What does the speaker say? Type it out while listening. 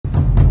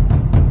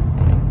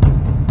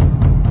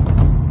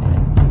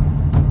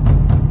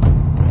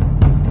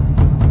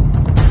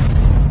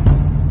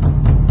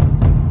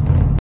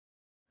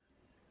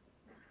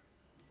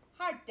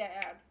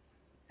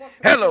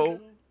Welcome to Hello,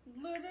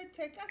 the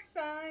Lunatic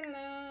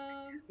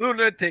Asylum.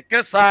 Lunatic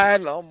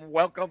Asylum.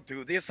 Welcome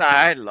to the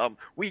asylum.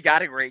 We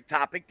got a great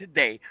topic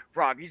today.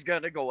 Froggy's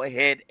going to go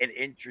ahead and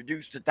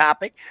introduce the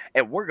topic,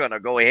 and we're going to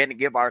go ahead and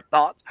give our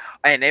thoughts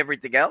and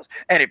everything else.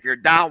 And if you're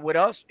down with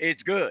us,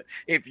 it's good.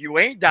 If you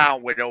ain't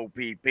down with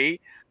OPP,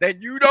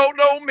 then you don't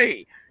know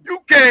me. You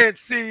can't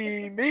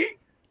see me.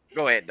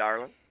 Go ahead,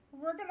 darling.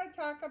 We're going to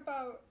talk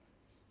about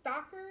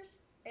stalkers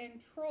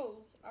and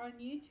trolls on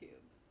YouTube.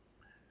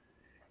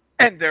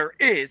 And there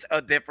is a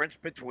difference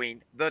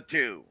between the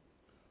two.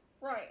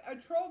 Right, a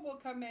troll will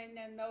come in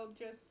and they'll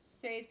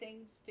just say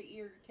things to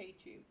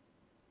irritate you.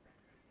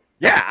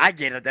 Yeah, I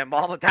get at them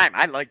all the time.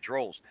 I like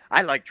trolls.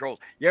 I like trolls.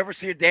 You ever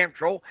see a damn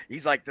troll?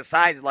 He's like the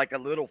size like a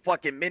little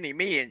fucking mini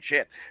me and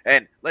shit.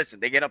 And listen,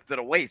 they get up to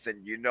the waist,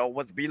 and you know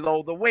what's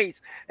below the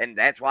waist, and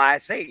that's why I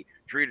say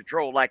treat a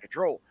troll like a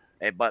troll.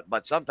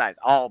 But sometimes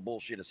all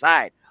bullshit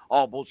aside,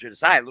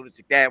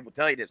 lunatic dad will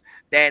tell you this.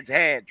 Dad's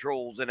had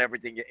trolls and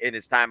everything in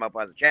his time up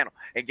on the channel,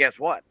 and guess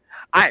what?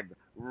 I've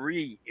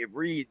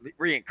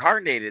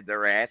reincarnated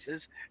their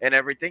asses and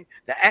everything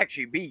to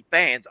actually be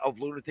fans of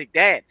lunatic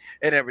dad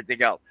and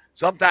everything else.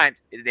 Sometimes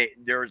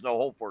there is no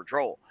hope for a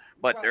troll,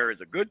 but there Right.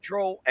 is a good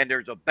troll and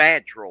there's a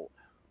bad troll.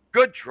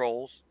 Good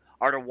trolls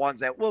are the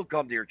ones that will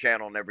come to your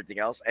channel and everything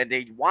else, and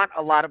they want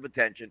a lot of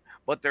attention,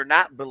 but they're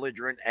not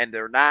belligerent and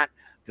they're not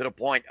to the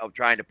point of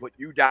trying to put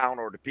you down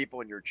or the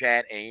people in your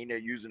chat and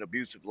using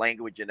abusive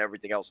language and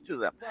everything else to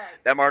them.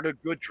 Right. Them are the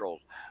good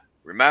trolls.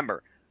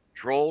 Remember,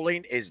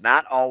 trolling is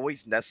not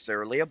always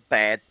necessarily a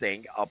bad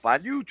thing up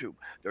on YouTube.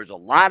 There's a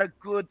lot of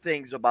good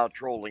things about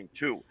trolling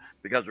too,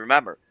 because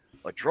remember,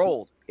 a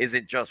troll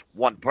isn't just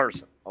one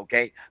person,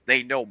 okay?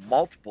 They know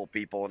multiple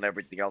people and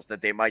everything else that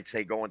they might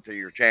say go into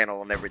your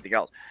channel and everything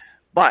else.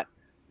 But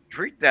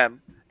treat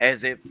them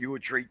as if you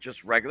would treat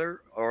just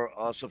regular or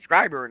a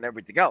subscriber and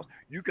everything else.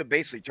 You could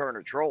basically turn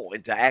a troll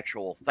into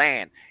actual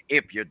fan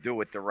if you do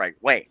it the right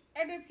way.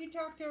 And if you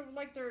talk to them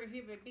like they're a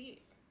human being.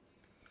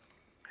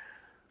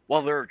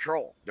 Well, they're a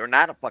troll. They're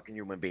not a fucking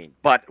human being.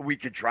 But we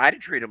could try to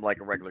treat them like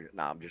a regular.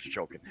 No, I'm just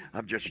joking.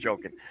 I'm just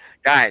joking.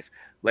 Guys,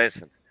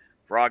 listen.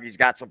 Froggy's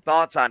got some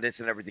thoughts on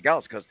this and everything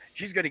else because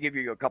she's going to give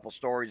you a couple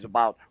stories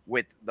about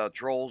with the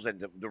trolls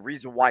and the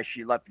reason why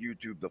she left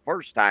YouTube the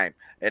first time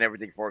and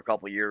everything for a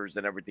couple years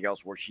and everything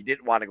else where she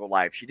didn't want to go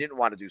live. She didn't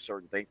want to do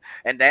certain things.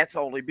 And that's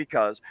only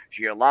because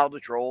she allowed the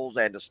trolls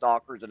and the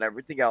stalkers and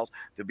everything else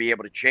to be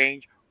able to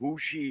change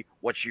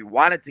what she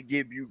wanted to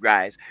give you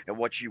guys and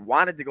what she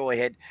wanted to go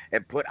ahead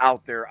and put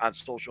out there on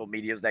social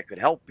medias that could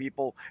help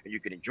people and you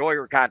could enjoy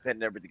her content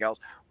and everything else.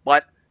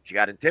 But she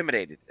got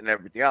intimidated and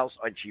everything else,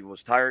 and she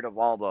was tired of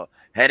all the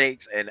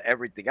headaches and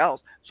everything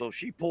else, so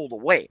she pulled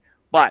away.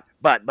 But,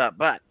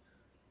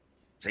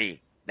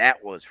 see,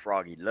 that was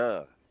Froggy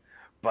Love.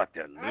 But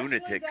the Actually,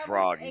 lunatic that was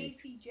Froggy,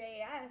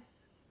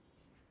 ACJS.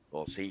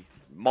 well, see,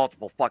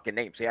 multiple fucking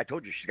names. See, I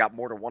told you she's got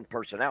more than one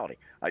personality.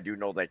 I do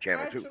know that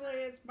channel too. Actually,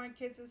 it's my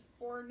kids'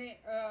 four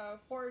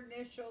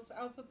initials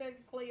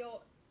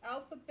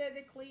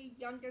alphabetically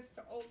youngest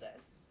to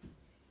oldest.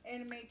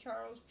 Anime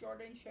Charles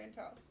Jordan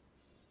Chantal.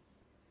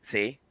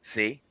 See,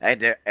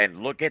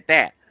 and look at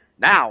that.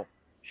 Now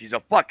she's a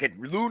fucking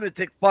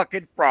lunatic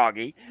fucking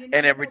Froggy You and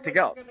never know everything what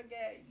you're else. gonna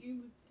get. You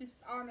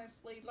just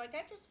honestly, like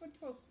I just went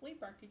to a flea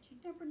market. You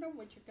never know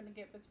what you're gonna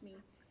get with me.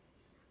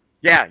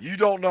 Yeah, you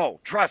don't know.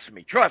 Trust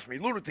me. Trust me.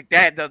 Lunatic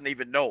Dad doesn't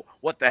even know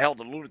what the hell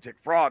the Lunatic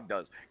Frog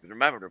does. Because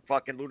remember, the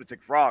fucking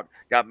Lunatic Frog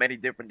got many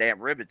different damn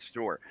ribbits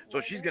to her. So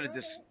she's Ribbit, going to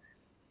just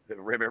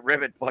ribbit.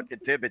 ribbit, fucking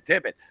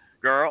tibbit.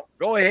 Girl,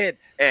 go ahead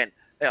and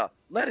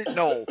let it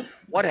know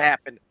what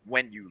happened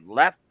when you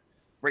left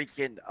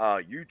freaking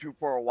YouTube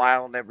for a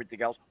while and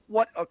everything else.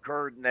 What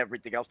occurred and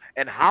everything else.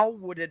 And how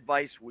would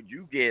advice would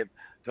you give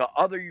to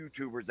other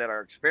YouTubers that are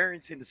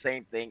experiencing the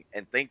same thing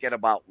and thinking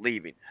about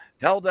leaving?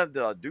 Tell them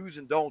the do's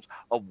and don'ts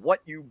of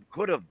what you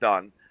could have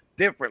done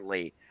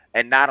differently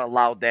and not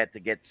allowed that to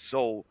get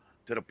so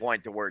to the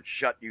point to where it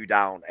shut you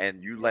down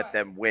and you let Right.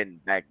 them win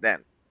back then.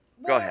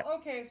 Go Well, ahead.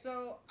 okay.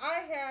 So I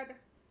had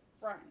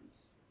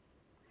friends.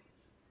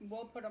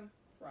 We'll put them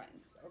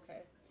friends.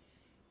 Okay.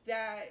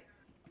 That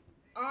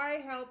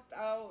I helped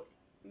out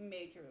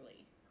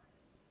majorly.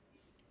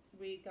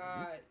 We Hmm.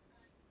 got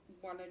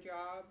one a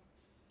job.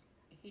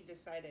 He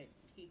decided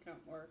he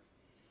couldn't work.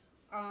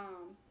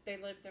 They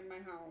lived in my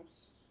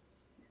house.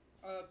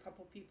 A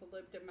couple people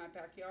lived in my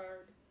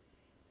backyard.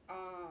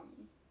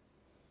 Um,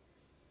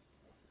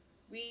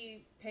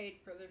 we paid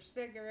for their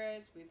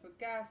cigarettes. We put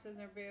gas in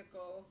their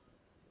vehicle.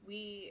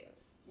 We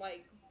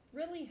like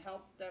really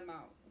helped them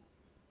out.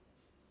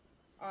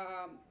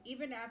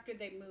 Even after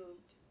they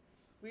moved,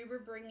 we were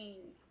bringing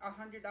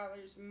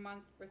 $100 a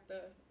month worth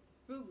of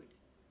food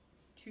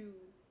to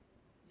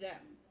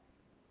them.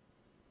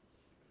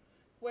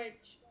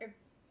 Which, if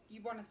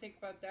you want to think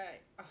about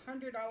that,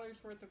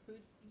 $100 worth of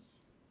food.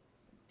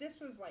 This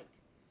was like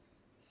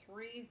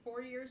 3,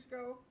 4 years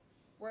ago,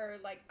 where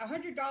like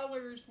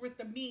 $100 worth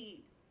of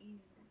meat,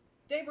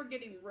 they were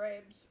getting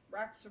ribs,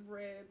 racks of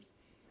ribs,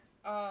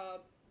 uh,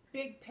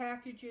 big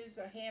packages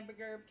of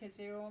hamburger because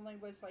it only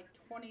was like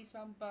 20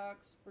 some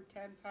bucks for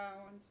 10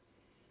 pounds.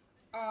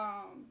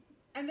 Um,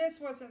 and this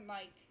wasn't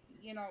like,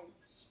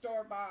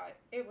 store bought.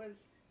 It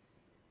was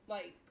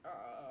like,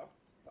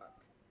 fuck.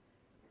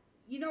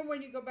 You know,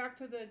 when you go back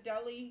to the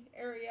deli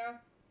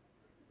area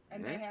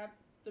and they Mm-hmm. have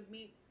the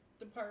meat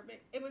department,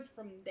 it was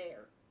from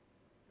there.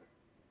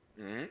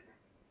 Mm-hmm.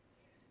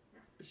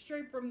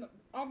 Straight from the,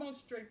 almost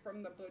straight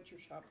from the butcher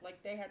shop.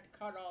 Like they had to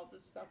cut all the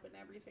stuff and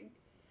everything.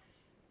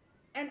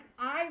 And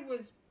I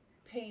was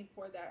paying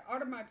for that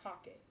out of my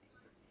pocket.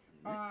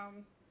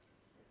 Um,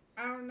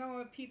 I don't know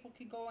if people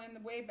can go in the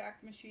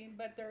Wayback Machine,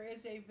 but there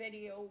is a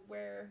video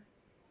where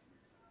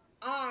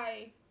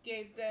I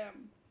gave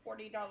them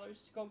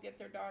 $40 to go get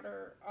their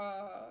daughter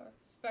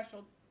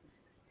special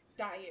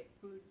diet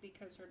food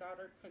because her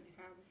daughter couldn't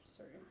have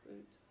certain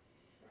foods.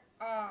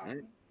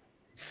 Mm-hmm.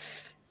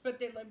 But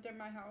they lived in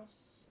my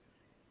house.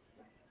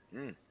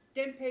 Mm-hmm.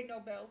 Didn't pay no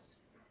bills.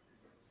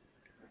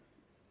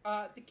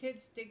 The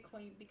kids did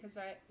clean because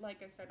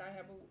like I said, I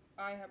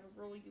have a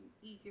rule: you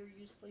eat here,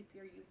 you sleep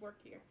here, you work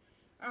here.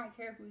 I don't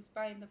care who's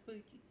buying the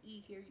food. You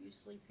eat here, you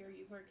sleep here,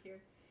 you work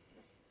here.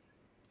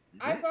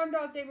 I Mm-hmm. found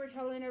out they were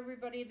telling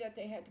everybody that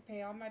they had to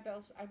pay all my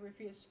bills. I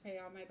refused to pay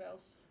all my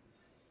bills.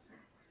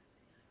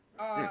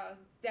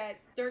 That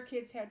their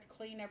kids had to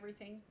clean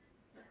everything.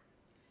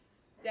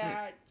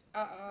 That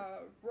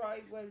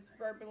Roy was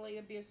verbally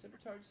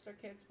abusive towards their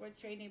kids,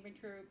 which ain't even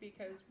true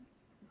because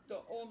the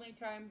only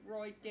time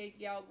Roy did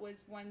yell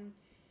was when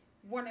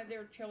one of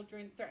their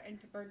children threatened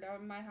to burn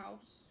down my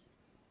house.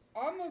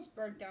 Almost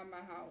burned down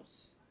my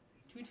house.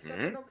 Two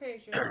separate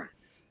occasions.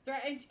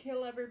 Threatened to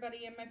kill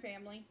everybody in my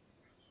family.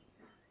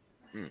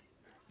 Mm-hmm.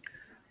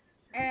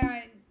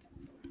 And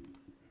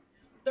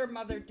their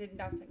mother did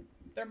nothing.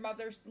 Their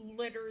mother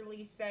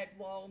literally said,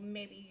 well,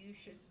 maybe you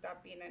should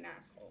stop being an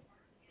asshole.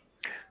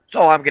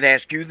 So I'm going to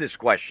ask you this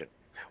question.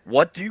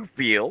 What do you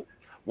feel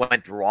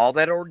went through all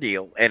that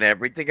ordeal and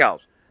everything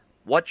else?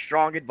 What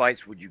strong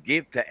advice would you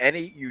give to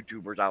any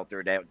YouTubers out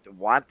there that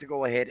want to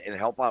go ahead and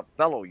help out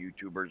fellow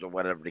YouTubers or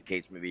whatever the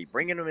case may be,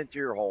 bringing them into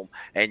your home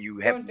and you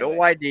have Don't do no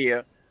it.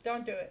 idea?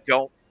 Don't do it.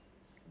 Don't.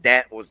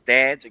 That was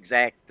Dad's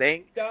exact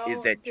thing. Is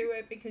Don't that you? do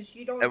it because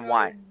you don't And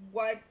why? know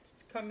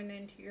what's coming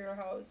into your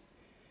house.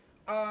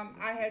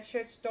 I had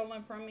shit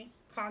stolen from me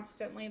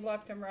constantly,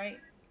 left and right.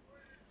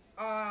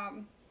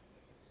 Um,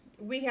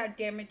 we had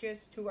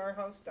damages to our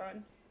house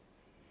done.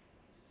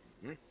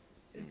 Mm-hmm.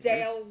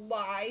 They'll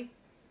lie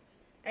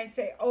and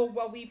say, "Oh,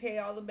 well, we pay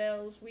all the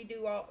bills.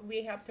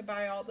 We have to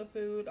buy all the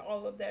food,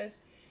 all of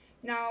this."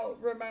 Now,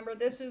 remember,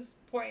 this is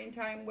point in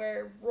time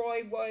where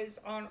Roy was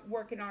on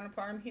working on a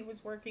farm. He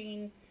was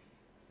working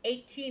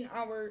 18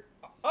 hours,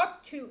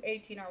 up to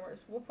 18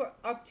 hours. We'll put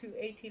up to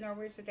 18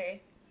 hours a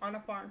day on a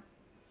farm.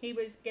 He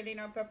was getting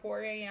up at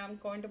 4 a.m.,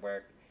 going to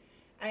work,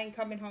 and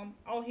coming home.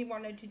 All he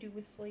wanted to do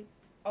was sleep.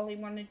 All he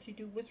wanted to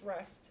do was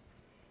rest.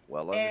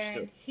 Well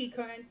understood. And he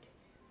couldn't.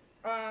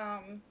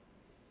 Um,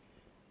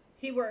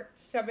 he worked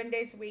 7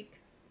 days a week.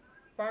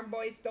 Farm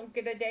boys don't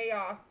get a day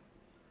off.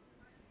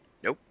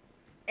 Nope.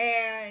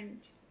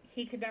 And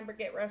he could never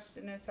get rest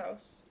in his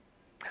house.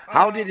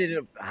 How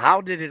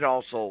did it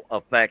also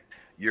affect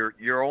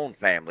your own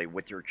family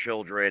with your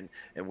children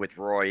and with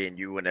Roy and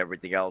you and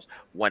everything else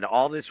when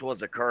all this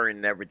was occurring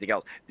and everything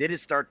else? Did it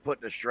start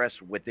putting a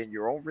stress within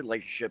your own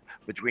relationship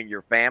between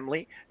your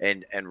family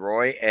and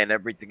Roy and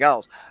everything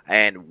else?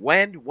 And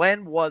when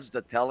was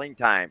the telling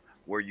time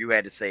where you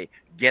had to say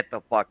get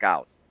the fuck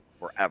out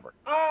forever?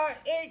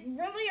 It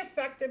really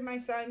affected my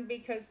son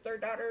because their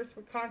daughters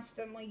would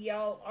constantly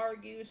yell,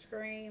 argue,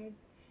 scream,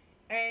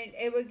 and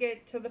it would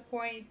get to the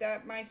point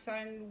that my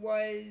son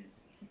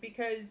was,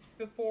 because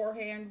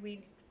beforehand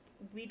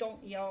we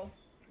don't yell.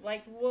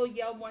 Like we'll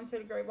yell once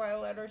in a great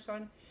while at our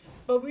son,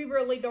 but we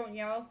really don't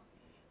yell.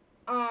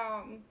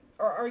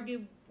 Or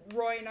argue.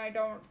 Roy and I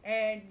don't,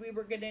 and we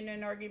were getting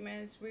in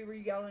arguments. We were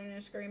yelling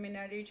and screaming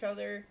at each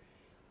other.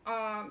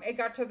 It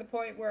got to the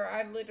point where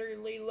I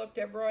literally looked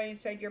at Roy and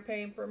said, "You're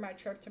paying for my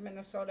trip to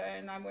Minnesota,"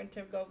 and I went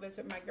to go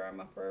visit my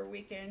grandma for a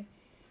weekend.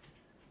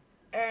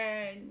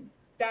 And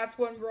that's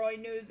when Roy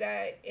knew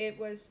that it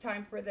was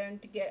time for them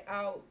to get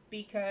out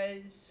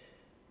because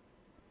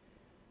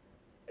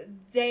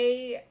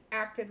they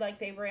acted like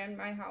they ran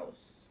my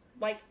house,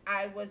 like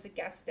I was a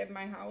guest in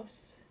my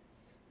house.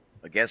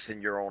 I guess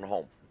in your own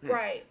home.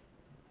 Right.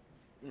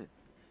 Hmm.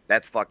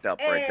 That's fucked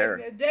up right And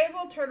there. they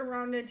will turn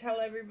around and tell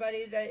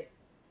everybody that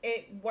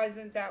it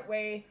wasn't that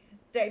way.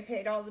 They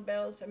paid all the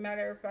bills. As a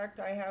matter of fact,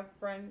 I have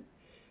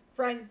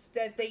friends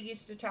that they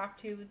used to talk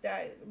to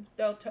that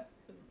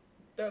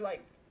they're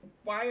like,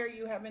 "Why are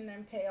you having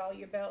them pay all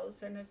your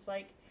bills?" And it's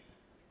like,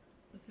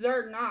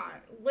 they're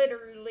not.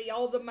 Literally,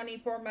 all the money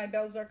for my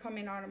bills are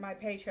coming out of my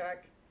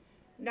paycheck.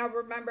 Now,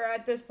 remember,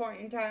 at this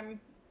point in time,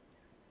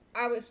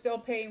 I was still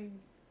paying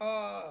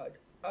uh,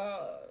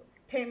 uh,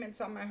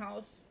 payments on my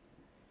house.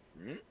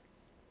 Hmm.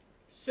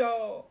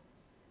 So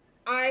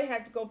I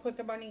had to go put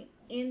the money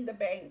in the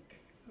bank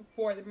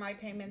for my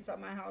payments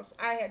on my house.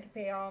 I had to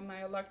pay all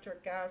my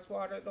electric, gas,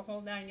 water, the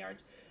whole 9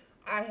 yards.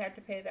 I had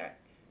to pay that.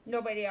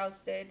 Nobody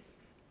else did.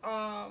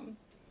 Um,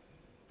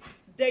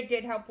 they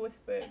did help with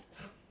food,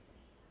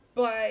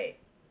 but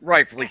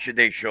Rightfully, should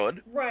they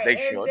should right, they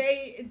and should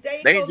they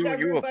they ain't told doing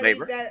you a everybody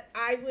favor. that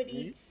I would Mhm.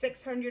 eat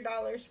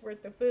 $600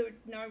 worth of food.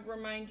 Now,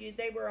 remind you,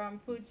 they were on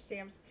food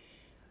stamps.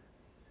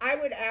 I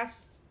would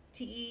ask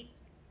to eat,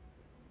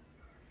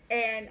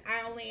 and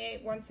I only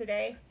ate once a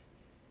day.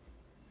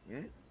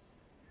 Mhm.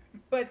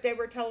 But they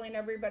were telling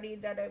everybody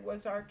that it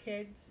was our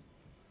kids,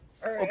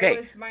 or it Okay,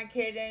 was my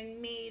kid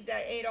and me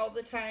that ate all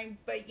the time.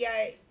 But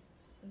yet,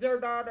 their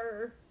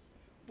daughter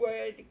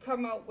would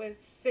come out with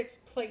 6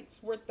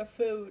 plates worth of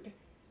food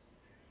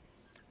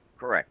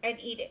correct. and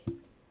eat it.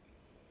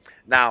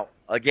 Now,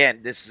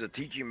 again, this is a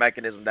teaching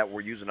mechanism that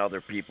we're using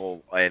other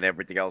people and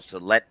everything else to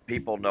let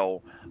people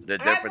know the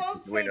I difference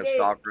won't say between a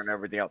stalker and names.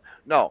 everything else.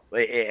 No,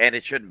 and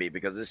it shouldn't be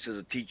because this is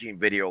a teaching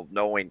video of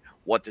knowing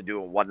what to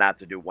do and what not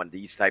to do when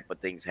these type of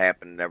things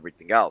happen and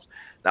everything else.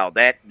 Now,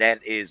 that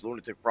is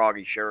Lunatic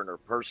Froggy sharing her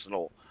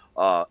personal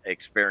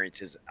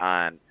experiences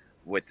on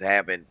with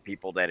having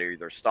people that are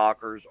either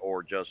stalkers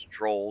or just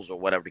trolls or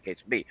whatever the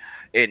case may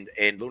be.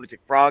 In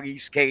Lunatic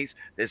Froggy's case,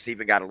 this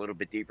even got a little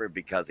bit deeper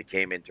because it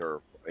came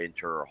into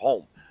her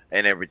home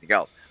and everything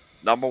else.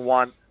 Number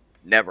one,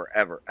 never,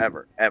 ever,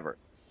 ever, ever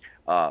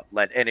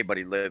let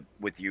anybody live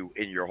with you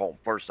in your home,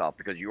 first off,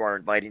 because you are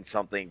inviting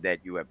something that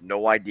you have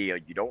no idea.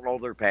 You don't know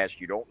their past.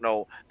 You don't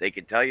know. They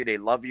can tell you they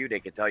love you. They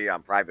can tell you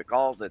on private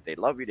calls that they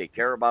love you, they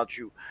care about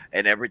you,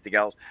 and everything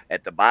else.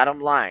 At the bottom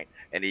line,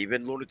 and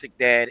even Lunatic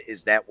Dad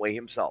is that way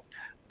himself.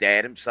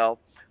 Dad himself,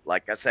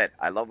 like I said,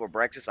 I love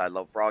Abrexis, I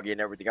love Froggy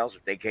and everything else.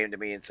 If they came to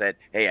me and said,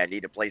 "Hey, I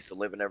need a place to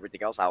live and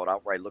everything else," I would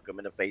outright look them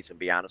in the face and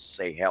be honest and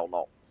say, "Hell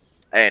no."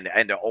 And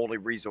the only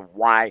reason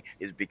why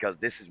is because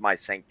this is my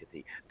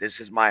sanctity. This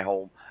is my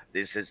home.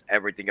 This is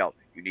everything else.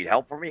 You need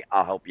help from me,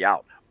 I'll help you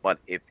out. But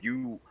if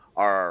you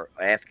are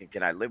asking,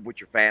 can I live with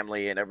your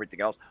family and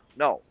everything else?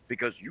 No,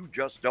 because you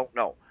just don't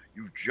know.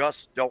 You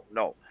just don't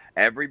know.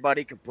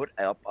 Everybody can put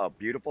up a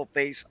beautiful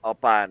face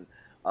up on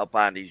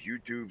these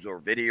YouTubes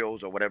or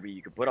videos or whatever.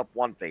 You can put up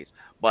one face,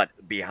 but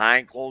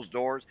behind closed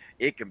doors,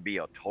 it can be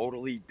a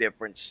totally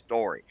different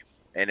story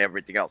and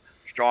everything else.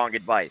 Strong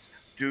advice: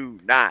 do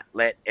not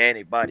let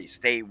anybody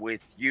stay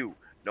with you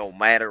no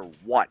matter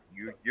what.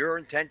 Your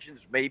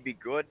intentions may be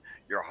good,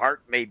 your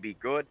heart may be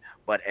good,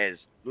 but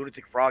as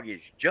Lunatic Froggy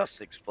has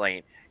just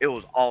explained, it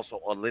was also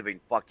a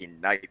living fucking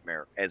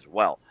nightmare as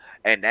well.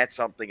 And that's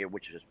something in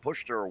which has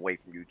pushed her away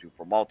from YouTube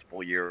for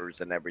multiple years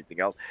and everything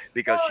else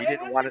because Well, she it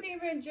didn't want to. wasn't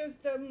even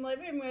just them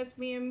living with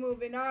me and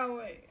moving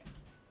out.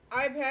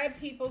 I've had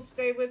people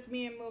stay with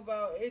me and move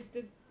out.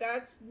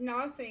 That's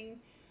nothing.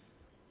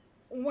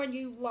 When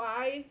you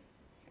lie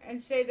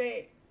and say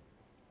that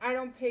I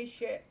don't pay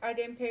shit, I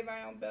didn't pay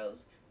my own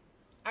bills.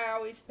 I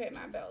always pay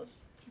my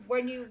bills.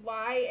 When you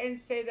lie and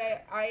say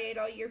that I ate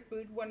all your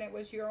food when it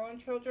was your own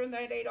children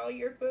that ate all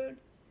your food,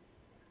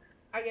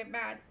 I get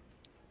mad.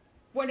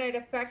 When it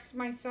affects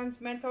my son's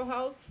mental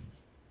health,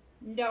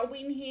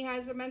 knowing he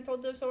has a mental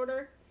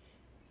disorder,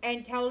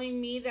 and telling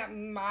me that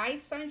my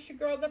son should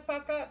grow the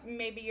fuck up,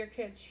 maybe your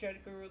kids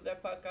should grow the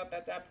fuck up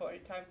at that point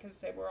in time because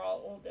they were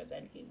all older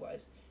than he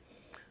was.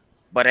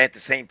 But at the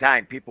same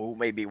time, people who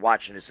may be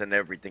watching this and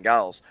everything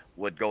else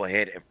would go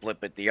ahead and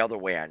flip it the other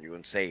way on you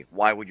and say,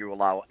 why would you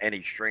allow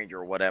any stranger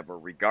or whatever,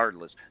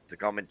 regardless, to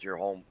come into your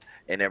home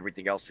and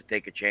everything else to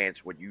take a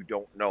chance when you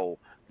don't know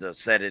the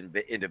said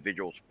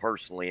individuals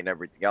personally and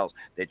everything else,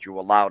 that you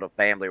allowed a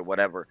family or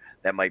whatever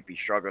that might be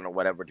struggling or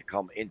whatever to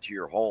come into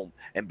your home?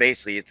 And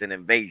basically, it's an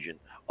invasion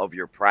of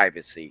your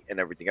privacy and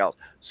everything else.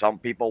 Some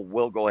people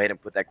will go ahead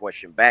and put that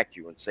question back to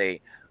you and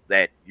say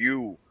that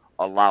you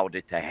allowed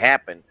it to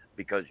happen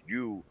because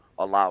you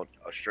allowed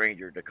a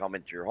stranger to come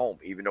into your home,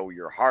 even though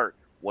your heart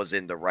was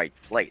in the right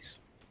place.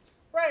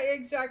 Right,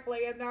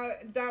 exactly, and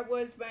that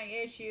was my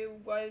issue.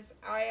 Was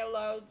I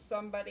allowed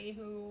somebody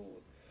who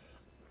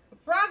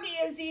Froggy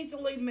is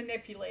easily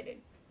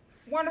manipulated.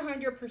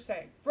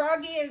 100%.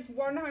 Froggy is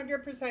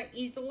 100%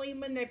 easily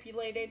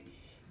manipulated.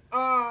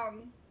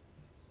 Um,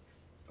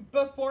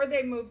 before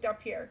they moved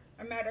up here.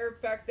 A matter of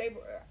fact,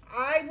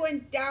 I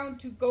went down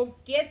to go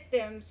get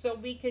them so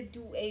we could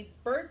do a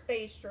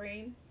birthday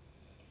stream,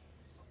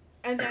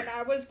 and then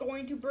I was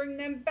going to bring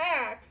them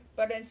back,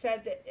 but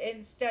instead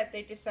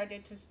they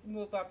decided to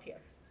move up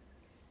here.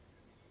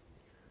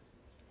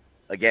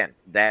 Again,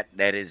 that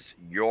is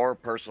your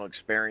personal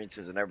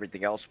experiences and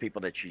everything else,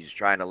 people that she's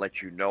trying to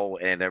let you know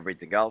and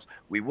everything else.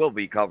 We will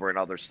be covering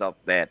other stuff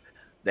that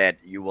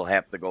you will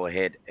have to go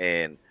ahead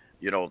and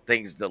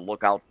things to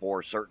look out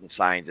for, certain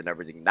signs and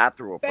everything, not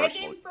through a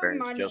personal Begging for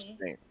experience, just money.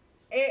 saying.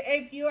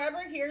 If you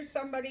ever hear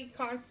somebody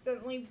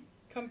constantly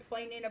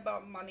complaining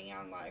about money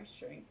on live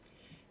stream,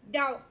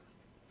 now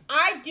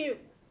I do.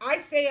 I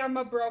say I'm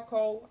a broke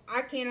hole.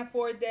 I can't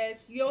afford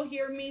this. You'll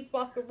hear me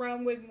fuck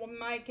around with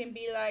Mike and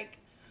be like,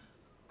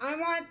 I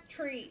want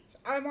treats.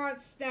 I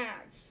want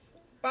snacks.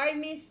 Buy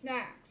me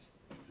snacks.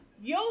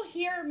 You'll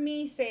hear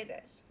me say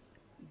this.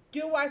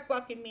 Do I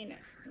fucking mean it?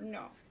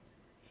 No.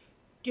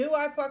 Do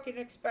I fucking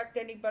expect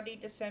anybody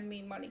to send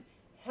me money?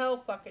 Hell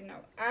fucking no.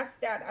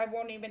 Ask Dad. I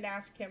won't even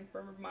ask him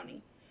for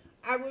money.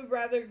 I would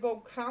rather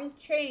go count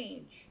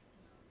change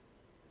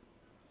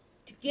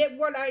to get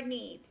what I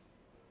need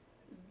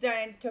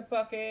than to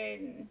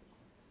fucking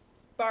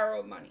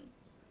borrow money.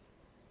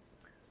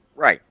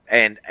 Right.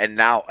 And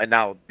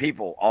now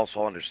people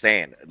also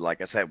understand,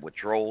 like I said, with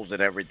trolls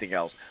and everything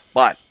else.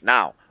 But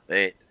now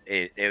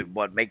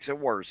what makes it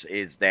worse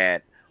is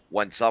that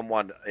when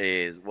someone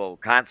is well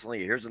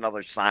constantly here's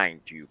another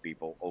sign to you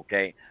people,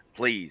 okay?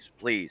 Please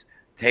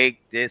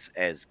take this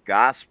as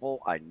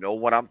gospel. I know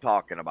what I'm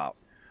talking about.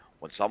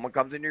 When someone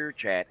comes into your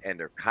chat and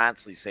they're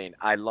constantly saying,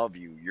 I love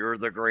you, you're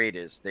the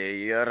greatest,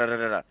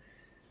 that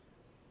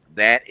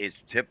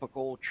is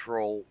typical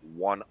troll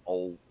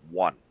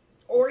 101.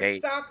 Or Okay?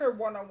 Stalker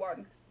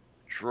 101.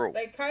 True.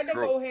 They kind of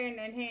True. go hand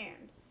in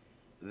hand.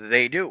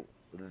 They do.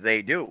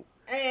 They do.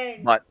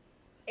 And But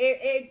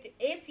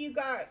if you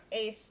got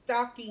a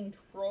stalking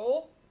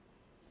troll,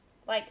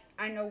 like,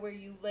 I know where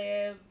you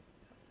live,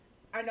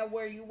 I know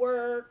where you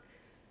work,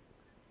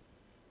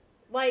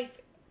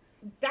 like,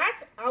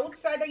 that's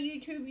outside of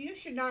YouTube. You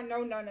should not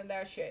know none of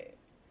that shit.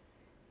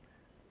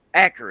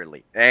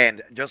 accurately,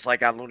 and just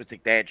like on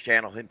Lunatic Dad's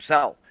channel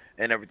himself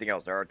and everything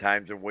else, there are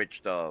times in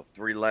which the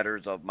three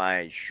letters of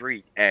my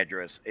street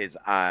address is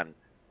on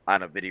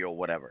a video,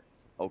 whatever.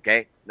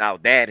 Okay? Now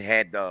Dad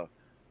had to,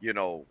 you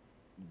know,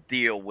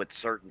 deal with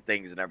certain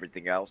things and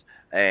everything else.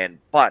 And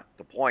but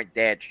the point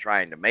Dad's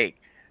trying to make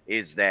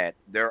is that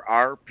there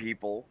are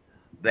people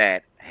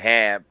that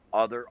have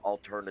other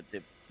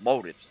alternative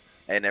motives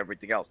and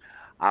everything else.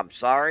 I'm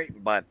sorry,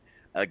 but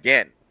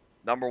again,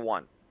 number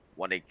one,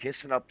 when they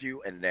kissing up to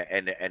you and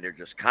they're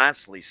just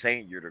constantly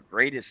saying you're the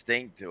greatest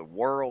thing to the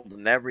world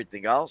and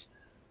everything else,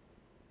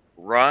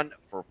 run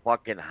for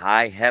fucking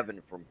high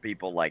heaven from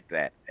people like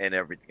that and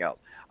everything else.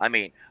 I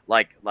mean,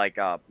 like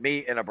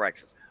me and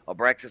Abrexis.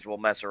 Abrexis will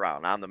mess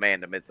around. I'm the man,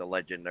 the myth, the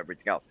legend, and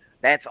everything else.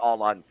 That's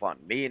all on fun.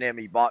 Me and him,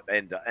 he bought,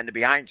 and the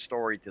behind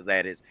story to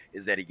that is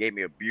that he gave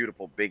me a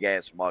beautiful big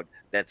ass mug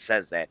that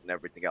says that and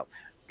everything else.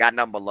 Got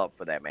nothing but love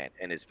for that man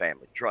and his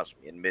family. Trust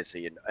me, and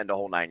Missy and the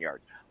whole 9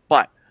 yards.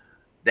 But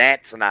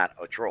that's not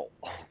a troll,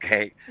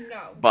 okay?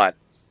 No. But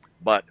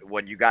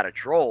when you got a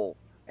troll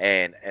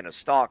and a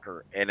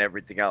stalker and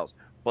everything else,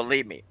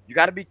 believe me, you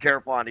got to be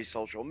careful on these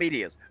social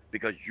medias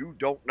because you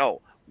don't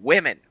know.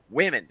 Women,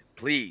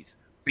 please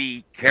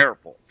be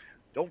careful.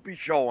 Don't be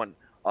showing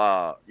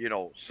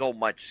so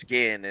much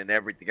skin and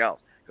everything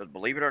else because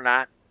believe it or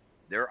not,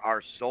 there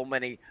are so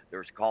many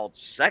there's called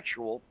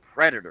sexual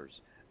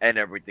predators and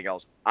everything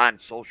else on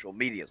social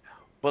medias.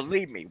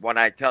 Believe me when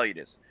I tell you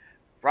this.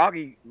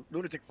 Froggy,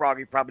 Lunatic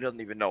Froggy probably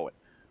doesn't even know it.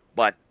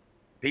 But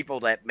people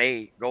that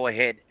may go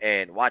ahead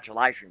and watch a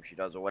live stream she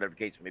does or whatever the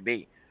case may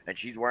be, and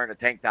she's wearing a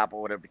tank top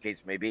or whatever the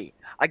case may be,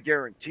 I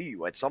guarantee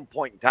you at some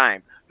point in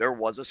time there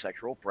was a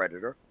sexual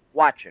predator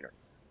watching her.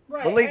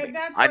 Right, Believe and me,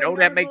 I know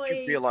that makes you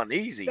feel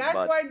uneasy, that's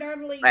but why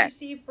normally you fact.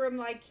 see from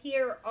like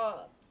here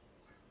up.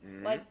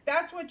 Hmm. Like,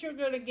 that's what you're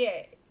gonna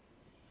get.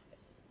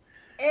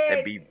 And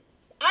And be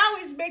I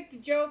always make the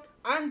joke,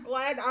 I'm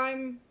glad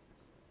I'm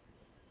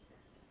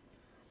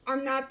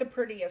not the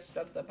prettiest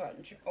of the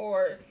bunch,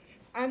 or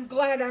I'm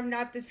glad I'm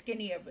not the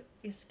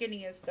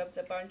skinniest of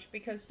the bunch,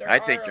 because I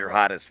think you're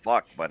hot as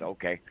fuck, but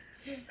okay.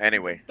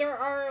 Anyway, there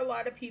are a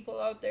lot of people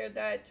out there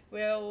that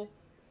will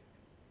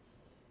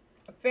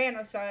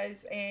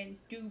fantasize and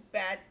do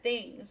bad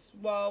things.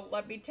 Well,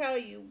 let me tell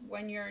you,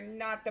 when you're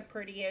not the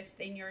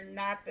prettiest and you're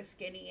not the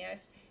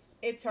skinniest,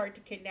 it's hard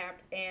to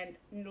kidnap, and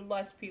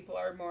less people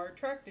are more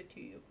attracted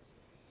to you.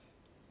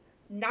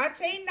 Not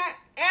saying that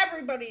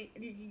everybody,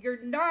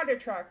 you're not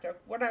attractive.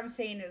 What I'm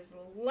saying is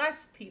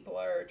less people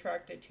are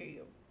attracted to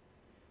you.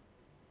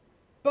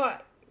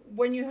 But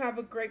when you have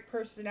a great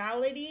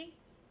personality,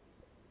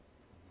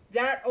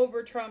 that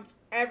over trumps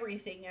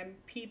everything,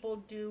 and people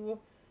do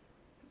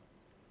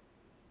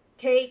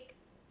take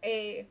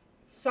a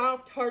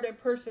soft hearted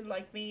person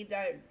like me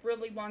that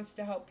really wants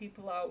to help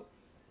people out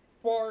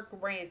for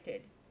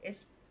granted,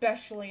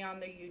 especially on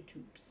the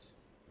YouTubes.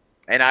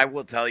 and I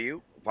will tell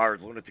you, as far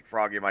as Lunatic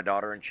Froggy, my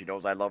daughter, and she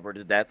knows I love her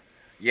to death.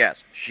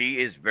 Yes, she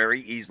is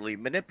very easily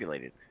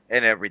manipulated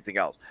and everything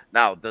else.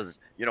 Now, does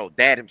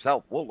Dad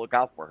himself will look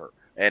out for her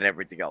and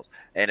everything else.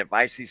 And if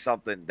I see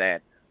something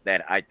that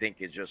I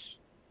think is just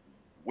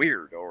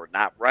weird or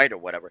not right or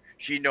whatever,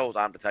 she knows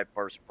I'm the type of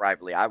person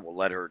privately I will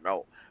let her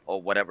know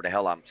or whatever the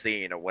hell I'm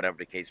seeing or whatever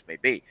the case may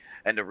be.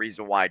 And the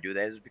reason why I do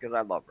that is because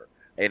I love her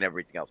and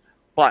everything else.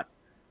 But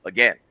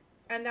again,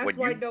 And that's when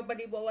why you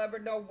nobody will ever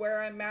know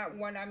where I'm at,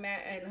 when I'm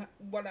at, and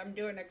what I'm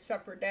doing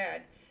except for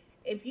Dad.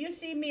 If you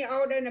see me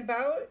out and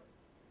about,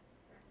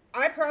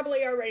 I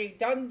probably already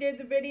did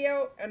the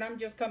video, and I'm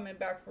just coming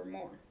back for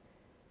more.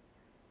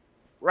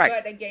 right.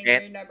 But again,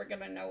 And you're never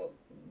gonna know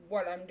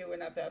what I'm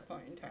doing at that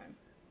point in time.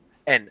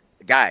 And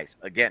guys,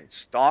 again,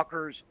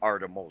 stalkers are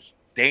the most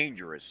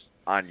dangerous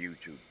on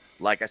YouTube.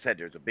 Like I said,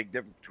 there's a big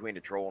difference between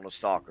a troll and a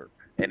stalker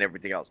and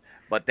everything else.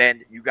 But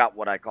then you got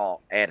what I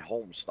call at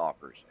home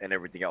stalkers and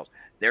everything else.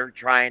 They're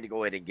trying to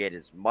go ahead and get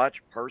as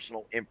much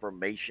personal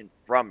information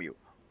from you.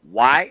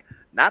 Why?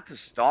 Not to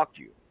stalk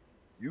you.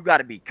 You got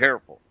to be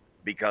careful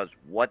because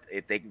what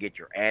if they can get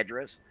your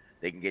address,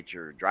 they can get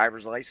your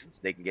driver's license,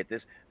 they can get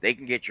this, they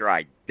can get your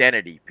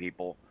identity,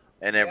 people,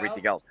 and Yep.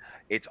 everything else.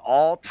 It's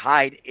all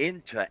tied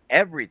into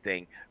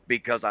everything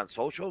because on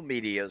social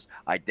medias,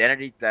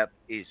 identity theft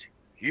is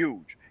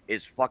huge.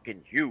 Is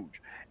fucking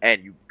huge.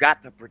 And you've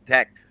got to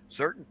protect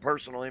certain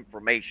personal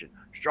information.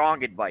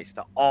 Strong advice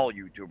to all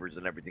YouTubers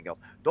and everything else.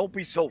 Don't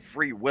be so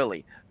free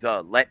willy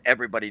to let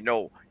everybody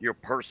know your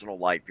personal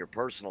life, your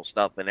personal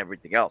stuff, and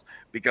everything else.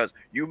 Because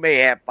you may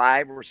have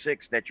 5 or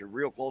 6 that you're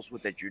real close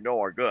with that you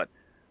know are good.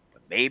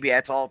 But maybe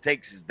that's all it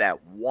takes is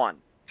that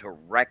one to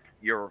wreck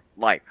your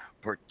life.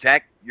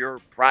 Protect your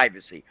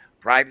privacy.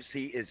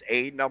 Privacy is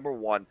a number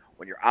one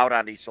when you're out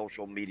on these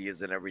social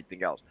medias and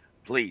everything else.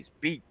 Please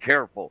be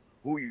careful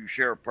who you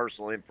share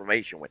personal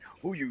information with,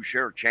 who you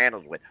share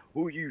channels with,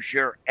 who you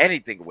share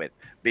anything with,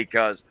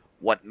 because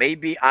what may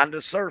be on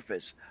the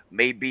surface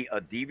may be a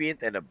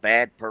deviant and a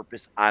bad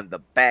purpose on the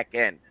back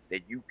end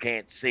that you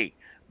can't see.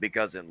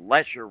 Because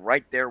unless you're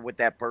right there with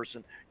that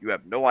person, you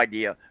have no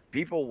idea.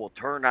 People will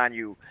turn on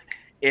you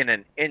in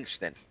an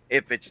instant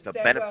if it's to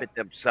They will. benefit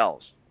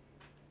themselves.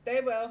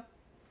 They will.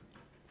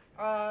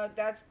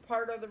 That's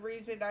part of the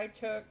reason I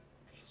took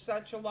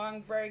such a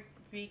long break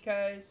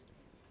because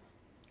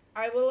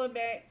I will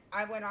admit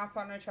I went off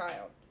on a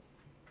child.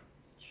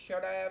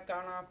 Should I have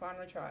gone off on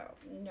a child?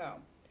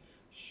 No.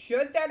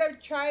 Should that a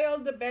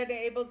child have been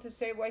able to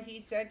say what he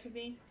said to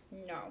me?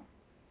 No.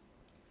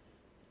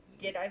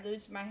 Did I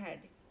lose my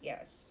head?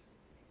 Yes.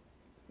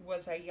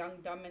 Was I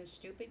young, dumb, and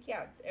stupid?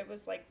 Yeah. It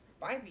was like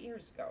 5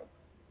 years ago,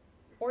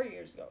 4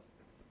 years ago,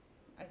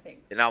 I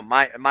think. And now,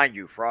 mind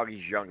you,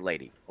 Froggy's a young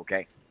lady,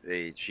 okay?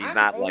 She's I'm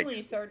not like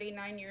only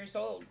 39 years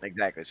old.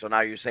 exactly. So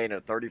now you're saying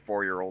a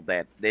 34-year-old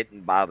that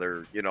didn't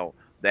bother,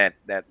 that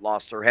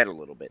lost her head a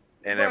little bit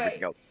and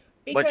everything Right. else.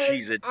 But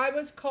she's Because a I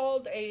was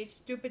called a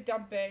stupid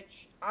dumb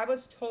bitch. I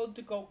was told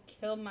to go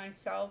kill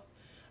myself.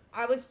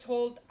 I was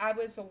told I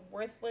was a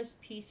worthless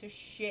piece of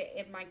shit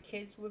and my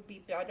kids would be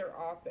better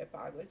off if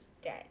I was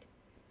dead.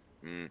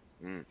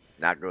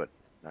 not good,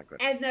 not good.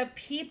 And the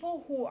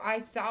people who I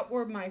thought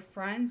were my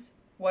friends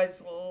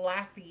was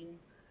laughing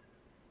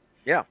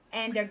Yeah.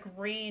 and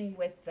agreeing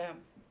with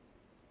them.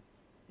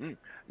 Mm.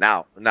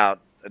 Now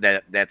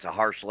that's a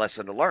harsh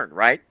lesson to learn,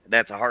 right?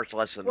 That's a harsh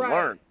lesson to Right.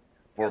 learn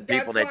for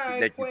people That's why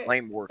I that you quit.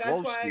 claim were That's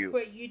close why to I you.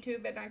 quit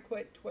YouTube and I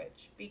quit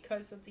Twitch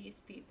because of these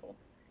people.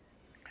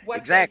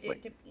 What they Exactly,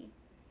 did to me.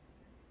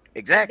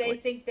 And they exactly.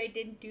 think they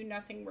didn't do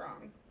nothing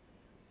wrong.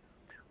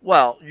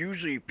 Well,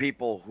 usually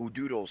people who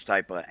do those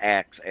type of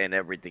acts and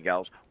everything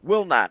else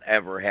will not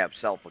ever have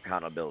self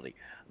accountability.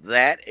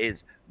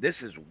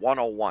 This is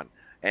 101.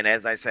 And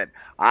as I said,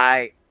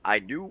 I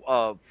knew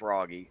of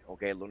Froggy,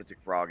 okay, Lunatic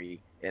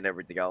Froggy and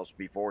everything else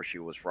before she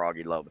was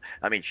Froggy Love.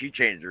 I mean, she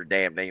changed her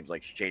damn names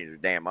like she changed her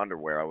damn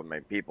underwear. I would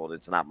make people,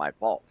 it's not my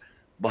fault.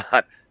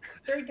 But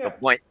Three the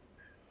times. point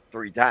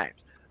 3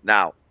 times.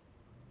 Now,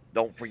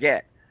 don't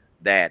forget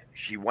that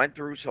she went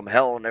through some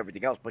hell and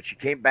everything else, but she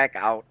came back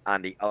out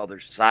on the other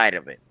side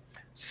of it.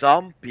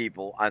 Some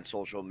people on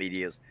social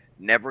medias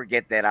never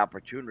get that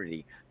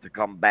opportunity to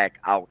come back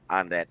out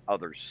on that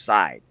other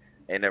side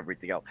and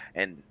everything else.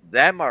 And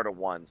them are the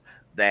ones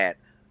that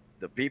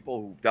the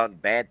people who've done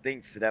bad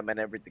things to them and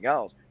everything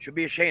else should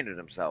be ashamed of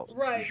themselves.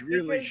 You Right.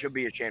 really should Because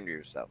be ashamed of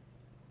yourself.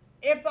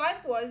 if I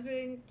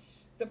wasn't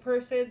the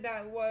person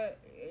that was,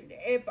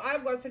 if I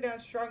wasn't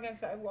as strong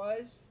as I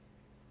was,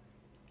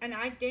 and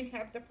I didn't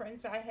have the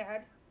friends I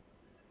had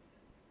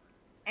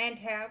and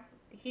have,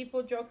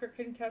 Heeple Joker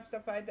can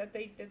testify that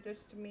they did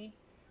this to me.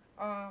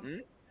 Um,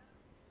 Mm,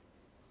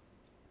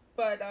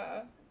 but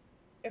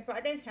if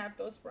I didn't have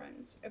those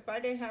friends, if I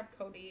didn't have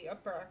Cody,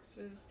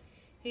 Abraxas,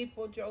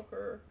 Heeple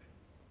Joker,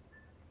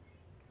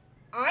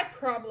 I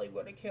probably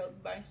would have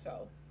killed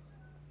myself.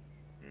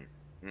 mm,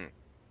 mm.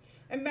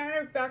 And matter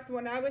of fact,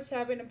 when I was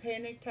having a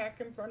panic attack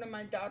in front of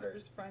my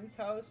daughter's friend's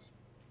house,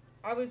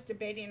 I was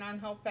debating on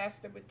how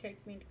fast it would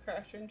take me to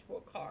crash into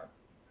a car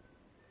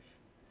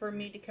for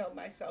me to kill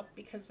myself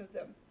because of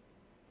them.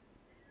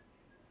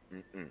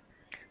 Mm-mm.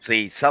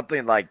 See,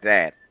 something like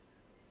that,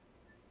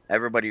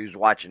 everybody who's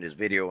watching this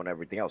video and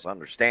everything else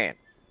understand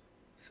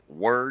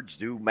words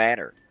do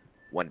matter.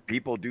 When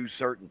people do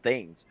certain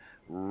things,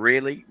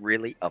 really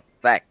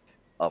affect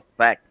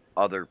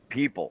other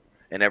people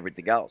and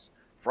everything else.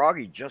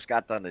 Froggy just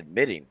got done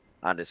admitting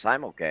on the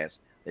simulcast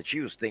that she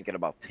was thinking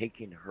about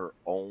taking her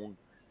own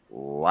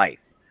life.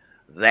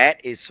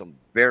 That is some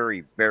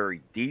very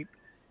deep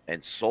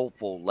and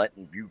soulful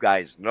letting you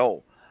guys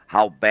know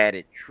how bad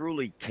it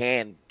truly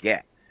can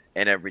get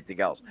and everything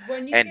else.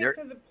 When you And get there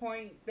to the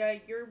point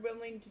that you're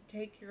willing to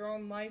take your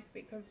own life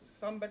because of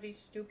somebody's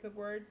stupid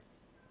words,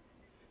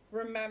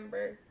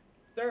 remember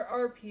there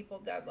are people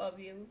that love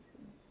you.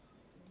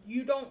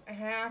 You don't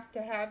have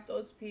to have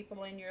those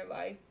people in your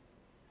life.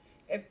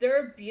 If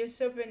they're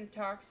abusive and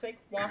toxic,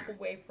 walk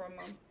away from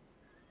them.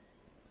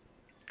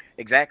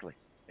 exactly.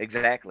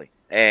 Exactly.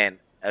 And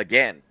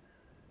again,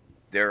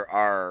 there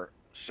are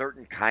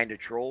certain kind of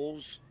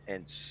trolls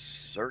and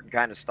certain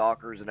kind of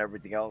stalkers and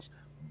everything else.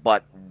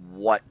 But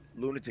what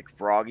Lunatic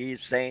Froggy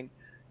is saying,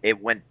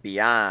 it went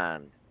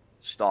beyond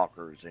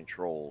stalkers and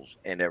trolls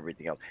and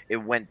everything else. It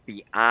went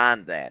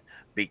beyond that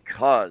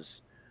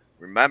because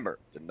remember,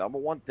 the number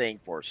one thing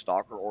for a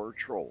stalker or a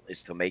troll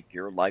is to make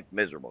your life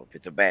miserable. If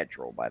it's a bad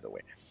troll, by the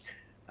way,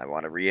 I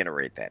want to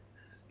reiterate that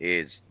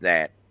is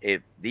that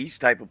if these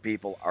type of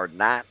people are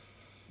not,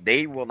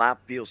 they will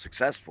not feel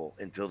successful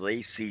until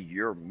they see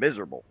you're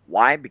miserable.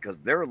 Why? Because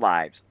their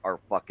lives are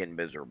fucking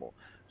miserable.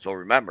 So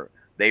remember,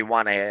 they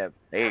want to have,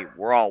 hey,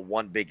 we're all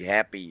one big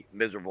happy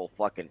miserable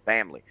fucking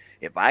family.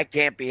 If I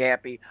can't be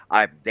happy,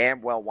 I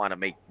damn well want to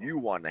make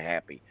you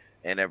unhappy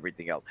and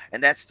everything else.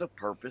 And that's the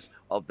purpose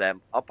of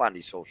them up on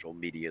these social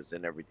medias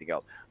and everything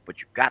else.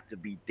 But you got to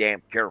be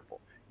damn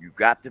careful. You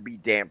got to be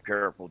damn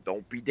careful.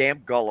 Don't be damn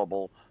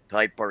gullible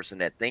type person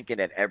that thinking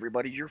that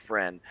everybody's your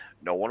friend.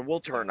 No one will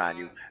They're turn on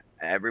you. not.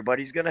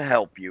 Everybody's going to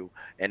help you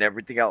and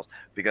everything else.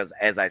 Because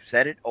as I've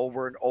said it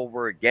over and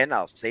over again,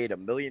 I'll say it a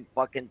million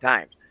fucking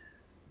times.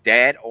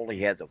 Dad only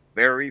has a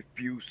very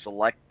few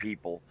select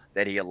people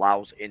that he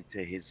allows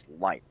into his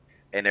life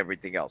and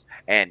everything else.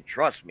 And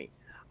trust me,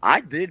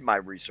 I did my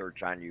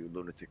research on you,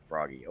 Lunatic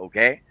Froggy,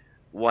 okay?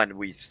 When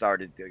we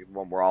started,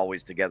 when we're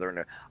always together.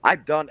 And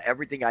I've done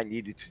everything I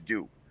needed to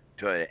do.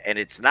 And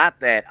it's not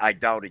that I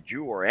doubted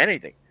you or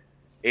anything.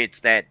 It's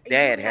that You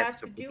dad has have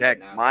to to do it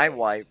protect my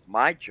wife, nowadays.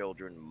 my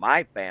children,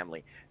 my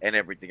family, and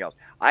everything else.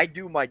 I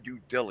do my due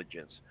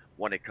diligence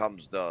when it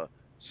comes to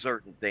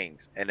certain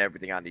things and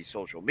everything on these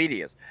social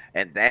medias.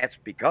 And that's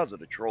because of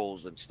the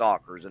trolls and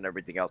stalkers and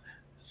everything else.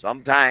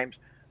 Sometimes,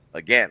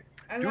 again,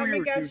 And do let me your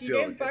due guess, you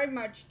didn't diligence. find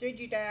much, did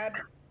you,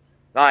 Dad?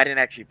 No, I didn't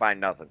actually find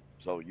nothing.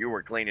 So you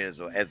were clean as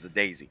a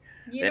daisy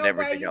You and know why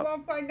everything you else.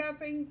 won't find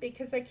nothing?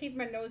 Because I keep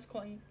my nose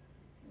clean.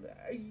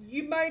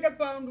 You might have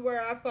found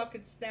where I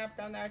fucking snapped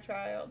on that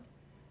child,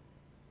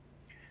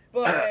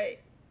 but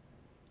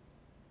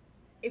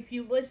if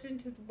you listen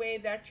to the way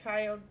that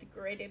child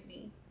degraded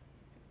me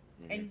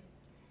Hmm. and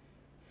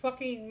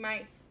fucking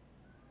my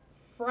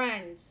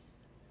friends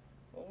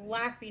Hmm.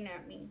 laughing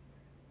at me.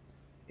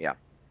 Yeah,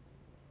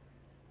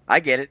 I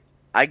get it.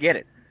 I get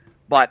it.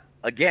 But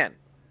again,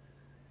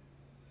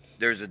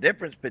 there's a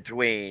difference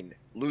between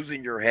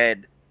losing your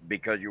head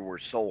because you were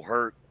so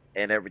hurt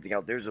and everything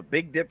else. There's a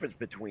big difference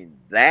between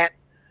that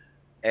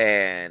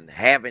and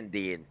having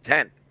the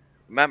intent.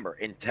 Remember,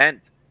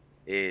 intent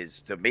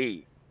is to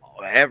me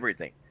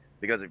everything.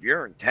 Because if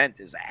your intent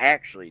is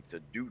actually to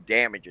do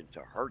damage and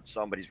to hurt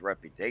somebody's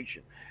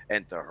reputation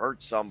and to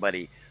hurt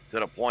somebody to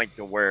the point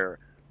to where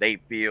they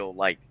feel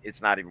like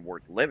it's not even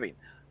worth living,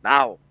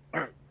 now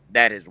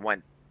that has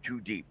went too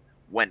deep,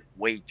 went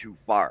way too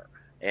far,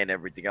 and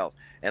everything else.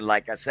 And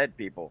like I said,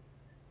 people,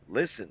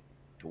 listen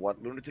to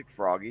what Lunatic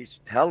Froggy's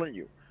telling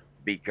you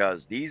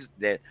because the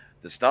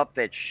stuff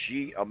that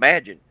she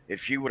imagined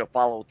if she would have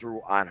followed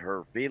through on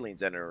her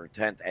feelings and her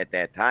intent at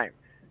that time,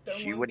 There she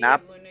won't would be a not,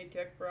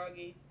 lunatic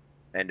froggy.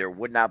 and there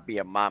would not be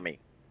a mommy.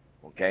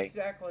 Okay,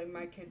 Exactly,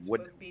 my kids would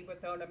would be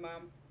without a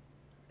mom.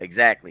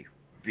 exactly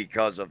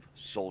because of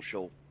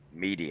social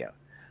media.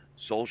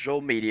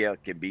 Social media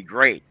can be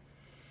great,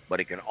 but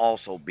it can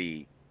also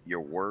be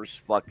your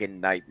worst fucking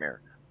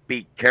nightmare.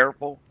 Be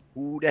careful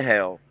who the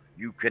hell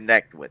you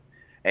connect with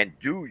and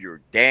do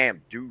your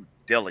damn due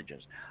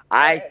diligence.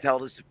 I I, tell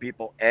this to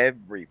people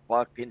every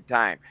fucking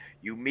time.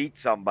 You meet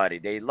somebody,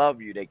 they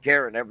love you, they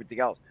care, and everything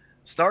else.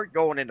 Start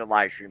going into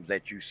live streams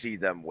that you see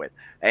them with,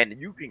 and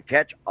you can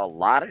catch a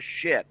lot of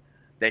shit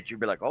that you'd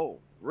be like,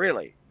 oh,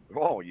 really?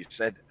 Oh, you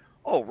said,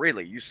 oh,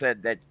 really? You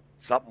said that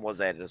something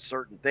was at a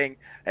certain thing,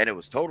 and it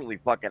was totally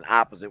fucking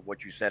opposite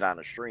what you said on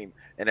a stream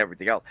and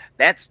everything else.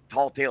 That's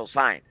tall tale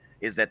sign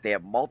is that they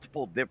have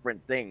multiple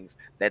different things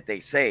that they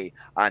say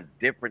on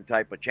different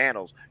type of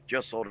channels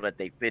just so that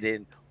they fit in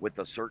with a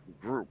certain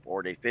group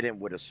or they fit in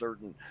with a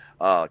certain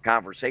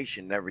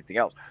conversation and everything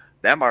else.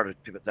 Them are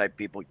the type of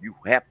people you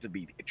have to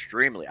be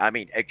extremely, I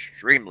mean,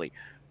 extremely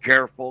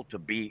careful to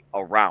be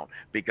around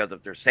because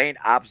if they're saying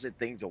opposite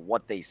things of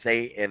what they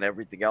say and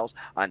everything else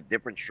on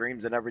different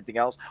streams and everything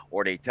else,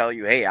 or they tell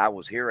you, hey, I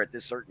was here at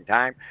this certain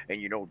time,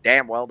 and you know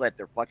damn well that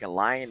they're fucking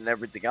lying and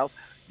everything else,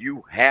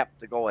 you have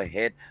to go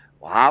ahead.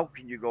 Well, how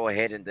can you go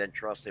ahead and then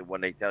trust it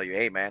when they tell you,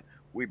 hey, man,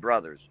 we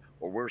brothers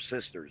or we're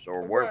sisters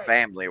or we're right.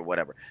 family or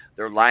whatever?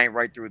 They're lying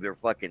right through their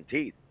fucking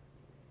teeth.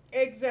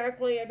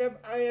 Exactly, and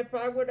if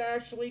I would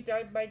actually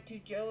done my due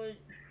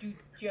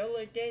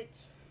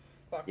diligence,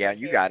 fuck, Yeah, I you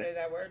can't got it. say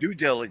that word. Due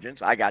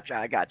diligence. I got you.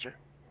 I got you.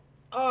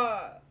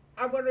 Uh,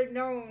 I would have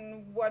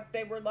known what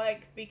they were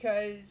like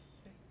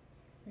because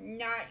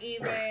not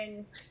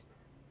even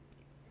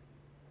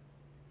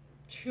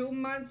 2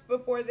 months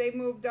before they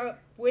moved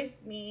up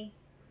with me,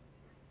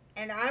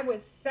 and I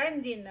was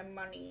sending them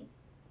money.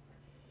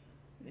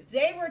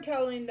 They were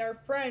telling their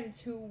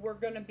friends who were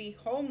going to be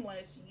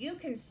homeless, you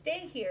can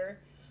stay here,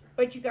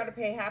 but you got to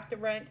pay half the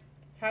rent,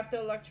 half the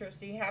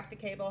electricity, half the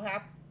cable,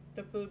 half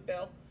the food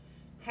bill,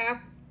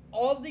 half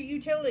all the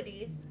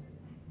utilities.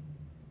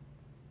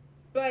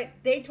 But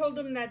they told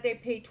them that they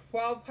pay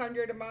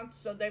 $1,200 a month,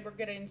 so they were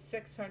getting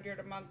 $600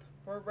 a month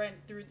for rent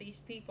through these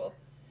people,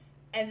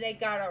 and they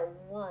got a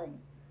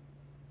room.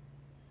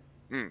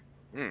 Mm,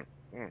 mm,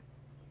 mm.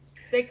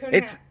 They couldn't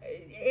It's have.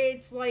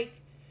 It's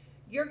like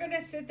you're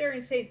gonna sit there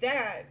and say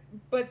that,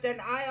 but then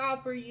I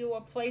offer you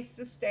a place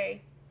to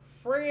stay,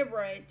 free of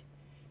rent.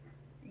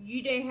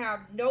 You didn't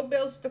have no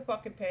bills to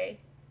fucking pay.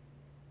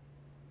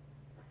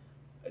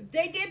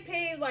 They did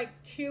pay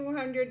like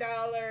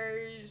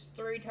 $200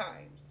 3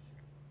 times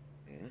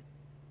mm,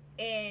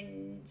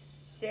 in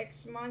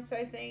 6 months.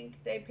 I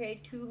think they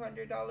paid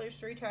 $200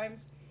 3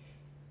 times,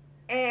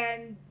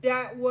 and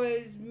that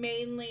was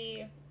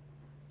mainly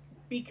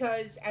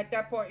because at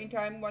that point in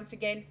time, once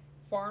again,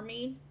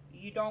 farming.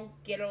 You don't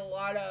get a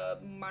lot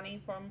of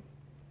money from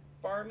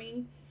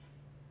farming,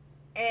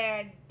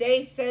 and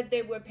they said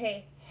they would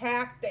pay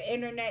half the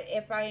internet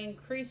if I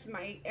increased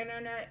my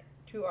internet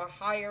to a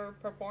higher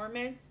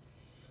performance,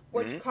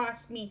 which mm,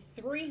 cost me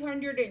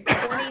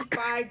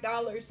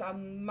 $325 a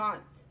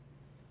month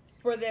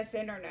for this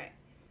internet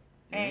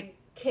mm. and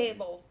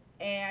cable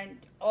and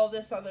all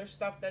this other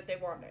stuff that they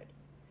wanted.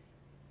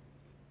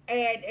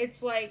 And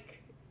it's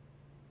like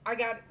I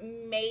got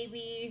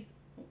maybe,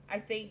 I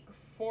think,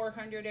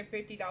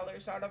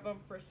 $450 out of them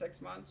for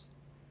 6 months.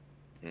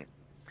 Mm.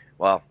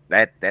 Well,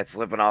 that's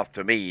living off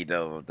to me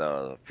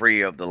the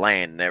free of the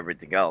land and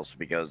everything else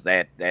because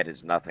that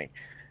is nothing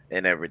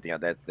and everything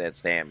else.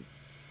 That's damn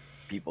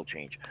people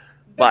change.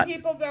 The But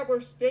people that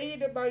were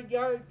staying in my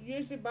yard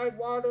using my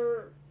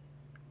water,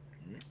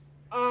 mm,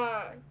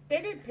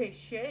 they didn't pay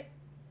shit.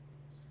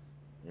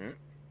 mm,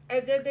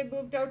 And then they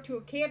moved out to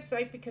a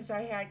campsite because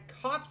I had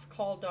cops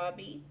called on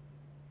me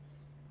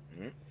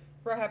mm,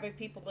 for having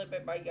people live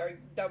in my yard.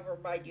 Don't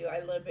remind you,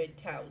 I live in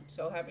town,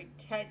 so having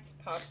tents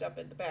popped up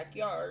in the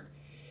backyard,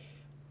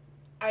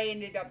 I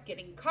ended up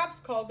getting cops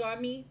called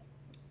on me.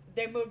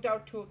 They moved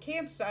out to a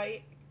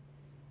campsite,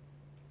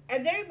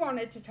 and they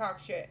wanted to talk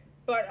shit.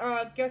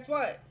 But guess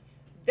what?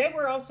 They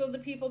were also the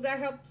people that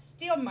helped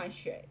steal my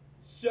shit.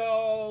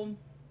 So,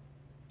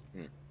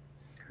 mm.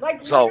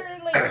 like, So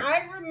literally,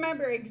 I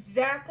remember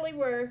exactly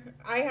where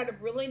I had a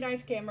really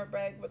nice camera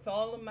bag with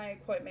all of my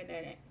equipment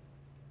in it.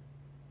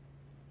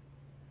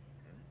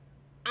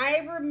 I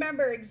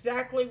remember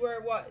exactly where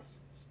it was.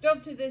 Still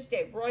to this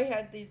day, Roy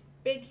had these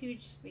big,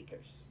 huge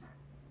speakers.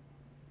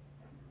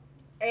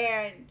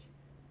 And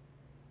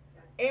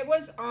it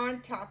was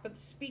on top of the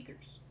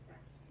speakers.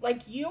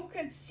 Like, you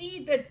could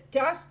see the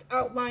dust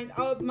outline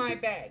of my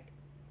bag.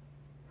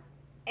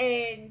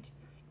 And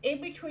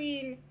in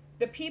between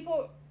the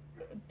people,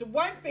 the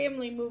one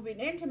family moving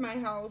into my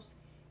house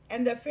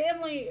and the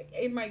family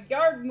in my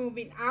yard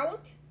moving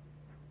out,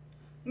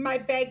 my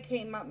bag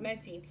came up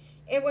missing.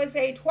 It was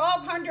a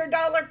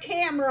 $1,200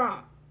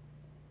 camera.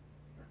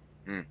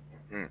 mm,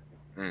 mm,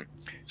 mm.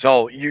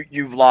 So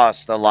you've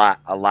lost a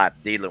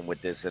lot dealing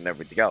with this and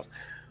everything else.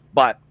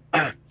 But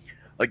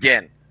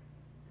again,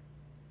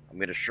 I'm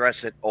going to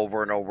stress it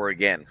over and over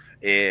again.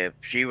 If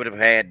she would have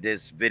had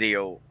this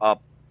video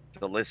up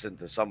to listen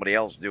to somebody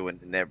else doing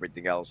and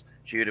everything else,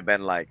 she would have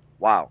been like,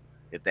 wow,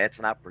 if that's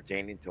not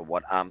pertaining to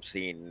what I'm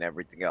seeing and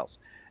everything else.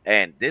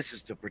 And this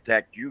is to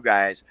protect you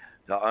guys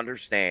to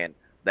understand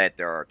that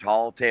there are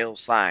tall tale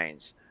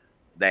signs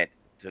that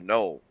to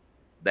know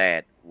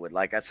that would,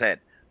 like I said,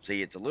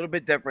 see, it's a little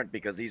bit different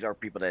because these are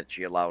people that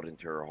she allowed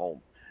into her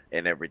home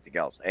and everything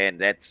else. And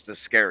that's the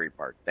scary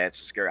part. That's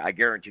the scary. I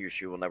guarantee you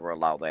she will never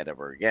allow that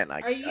ever again.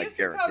 I You can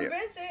guarantee come it.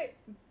 visit,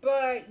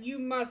 but you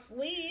must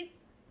leave.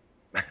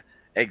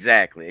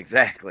 Exactly,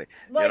 exactly.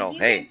 Like,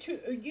 Hey,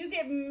 you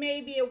get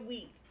maybe a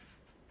week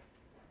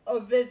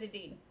of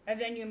visiting, and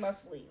then you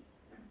must leave.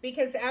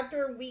 Because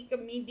after a week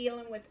of me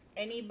dealing with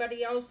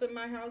anybody else in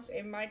my house,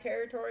 in my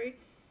territory,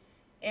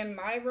 in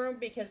my room,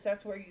 because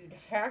that's where you'd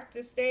have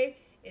to stay,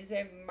 is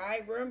in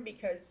my room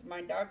because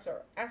my dogs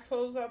are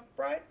assholes up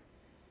front.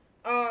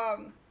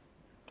 Um,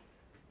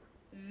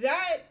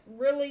 that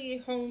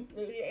really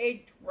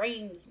it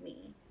drains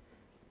me.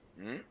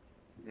 mm,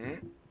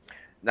 mm.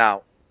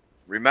 Now,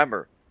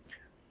 remember,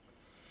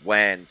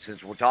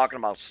 since we're talking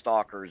about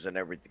stalkers and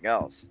everything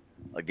else,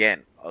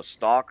 again, a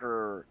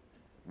stalker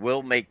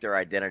will make their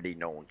identity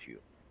known to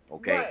you.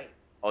 Okay, Right.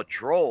 a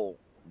troll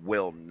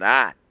will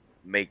not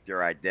make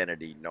their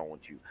identity known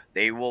to you.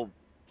 They will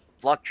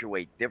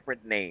fluctuate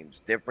different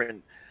names,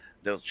 different.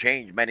 They'll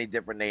change many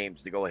different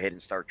names to go ahead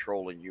and start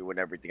trolling you and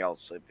everything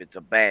else if it's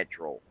a bad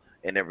troll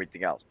and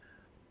everything else.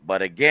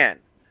 But again,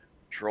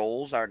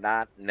 trolls are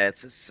not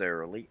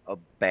necessarily a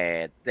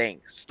bad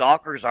thing.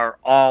 Stalkers are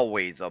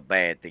always a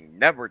bad thing.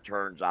 Never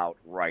turns out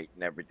right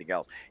and everything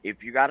else.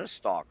 If you got a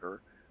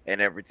stalker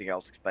and everything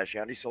else, especially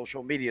on these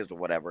social medias or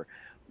whatever,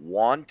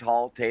 one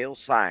tall tale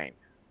sign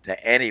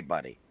to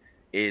anybody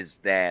is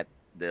that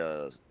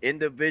the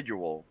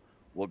individual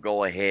will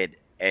go ahead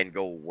and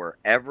go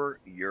wherever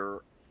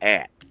you're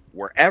at.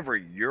 Wherever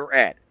you're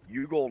at.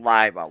 You go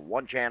live on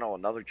one channel,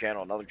 another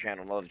channel, another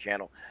channel, another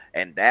channel,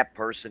 and that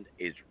person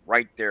is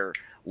right there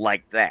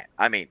like that.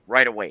 I mean,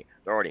 right away.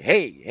 They're already,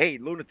 hey,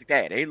 lunatic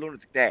dad, hey,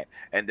 lunatic dad.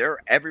 And they're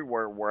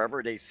everywhere,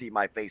 wherever they see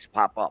my face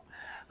pop up.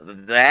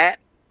 That,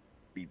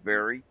 be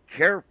very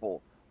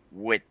careful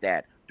with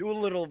that. Do a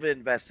little of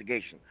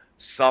investigation.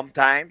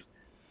 Sometimes,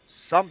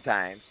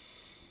 sometimes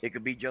it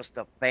could be just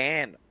a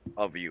fan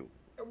of you.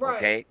 Right.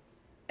 Okay.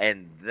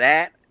 And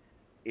that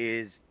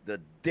is the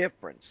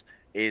difference,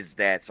 is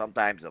that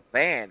sometimes a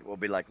fan will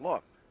be like,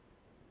 look,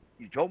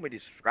 you told me to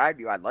subscribe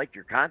to you. I like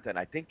your content.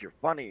 I think you're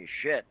funny as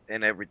shit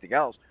and everything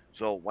else.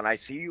 So when I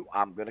see you,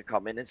 I'm gonna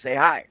come in and say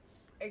hi.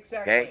 Okay.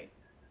 Exactly.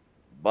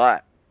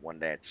 But when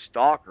that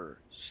stalker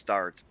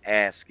starts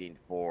asking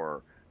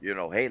for,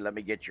 hey, let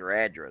me get your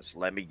address.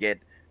 Let me get,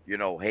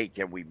 hey,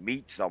 can we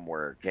meet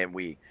somewhere? Can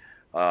we,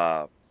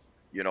 uh,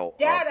 you know, uh,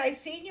 Dad, I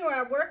seen you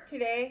at work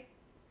today.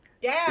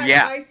 Dad,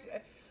 yeah,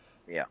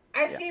 yeah,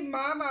 I yeah, see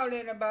Mom out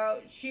and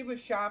about. She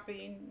was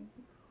shopping.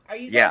 Are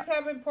you yeah. guys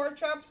having pork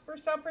chops for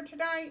supper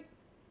tonight?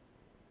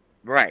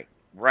 Right,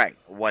 right.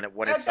 When it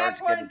At that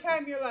starts point in getting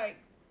time, you're like,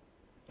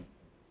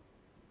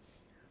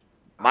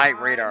 my I'm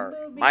radar,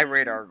 my moving.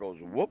 radar goes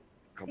whoop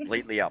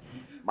completely up.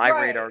 My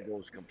Right. radar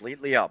goes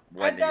completely up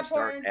when At you that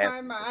start point in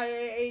time, asking for.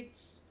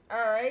 it's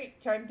all right.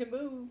 Time to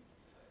move.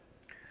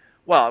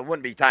 Well, it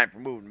wouldn't be time for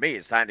moving me.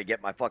 It's time to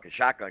get my fucking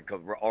shotgun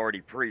because we're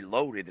already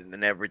preloaded and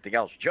then everything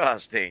else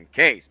just in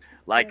case.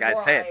 Like I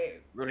said,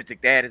 Right.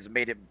 Lunatic Dad has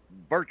made it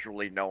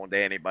virtually known to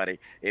anybody.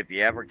 If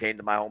you ever came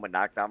to my home and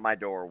knocked on my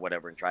door or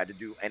whatever and tried to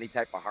do any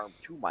type of harm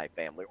to my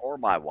family or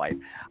my wife,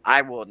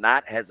 I will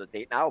not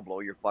hesitate and I'll blow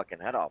your fucking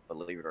head off,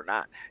 believe it or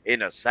not,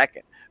 in a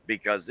second.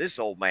 Because this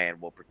old man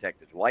will protect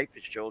his wife,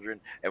 his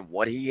children, and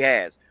what he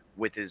has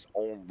with his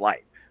own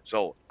life.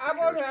 So I if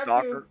you're won't a have to.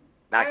 stalker,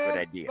 I not good have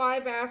idea.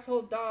 5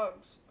 asshole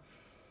dogs.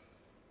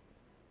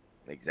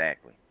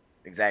 Exactly.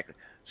 Exactly.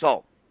 So,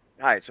 all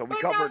right. So we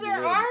But now covered a there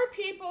little bit. are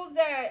people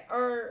that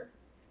are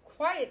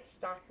quiet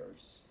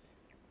stalkers.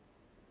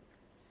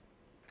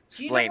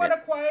 Do you know Explain what it.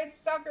 a quiet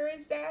stalker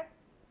is, Dad?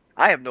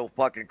 I have no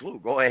fucking clue.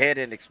 Go ahead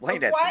and A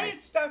explain that to me.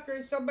 quiet stalker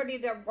is somebody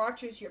that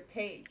watches your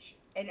page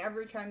and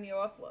every time you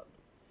upload.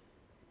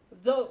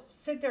 They'll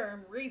sit there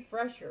and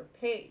refresh your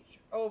page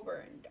over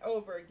and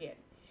over again.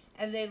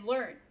 And they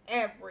learn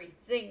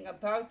everything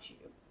about you.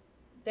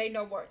 They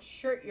know what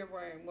shirt you're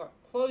wearing, what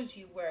clothes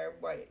you wear,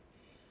 what.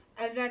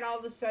 And then all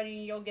of a sudden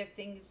you'll get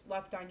things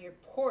left on your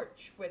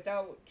porch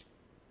without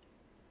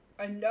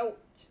a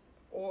note,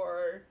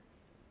 or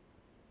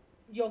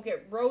you'll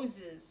get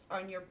roses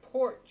on your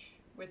porch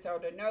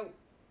without a note.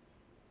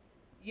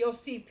 You'll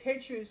see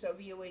pictures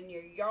of you in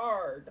your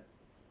yard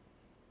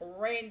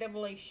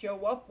randomly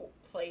show up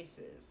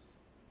places.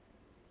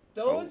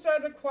 Oh, Those are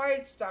the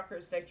quiet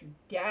stalkers that you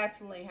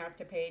definitely have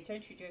to pay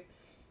attention to.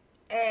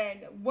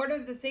 And one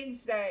of the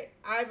things that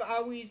I've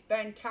always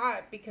been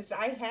taught, because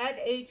I had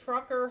a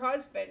trucker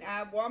husband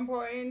at one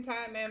point in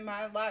time in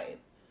my life,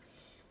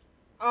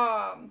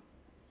 um,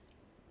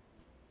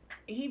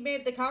 he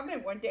made the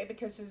comment one day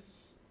because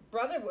his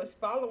brother was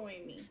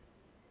following me.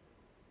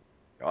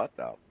 got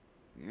that.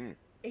 Mm.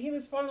 He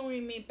was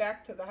following me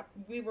back to the.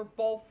 We were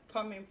both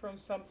coming from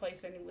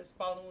someplace, and he was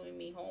following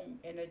me home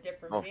in a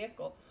different Oh,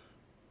 vehicle.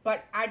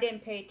 But I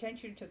didn't pay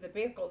attention to the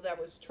vehicle that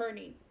was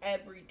turning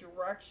every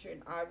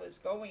direction I was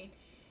going.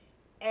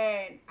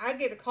 And I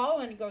get a call,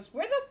 and he goes,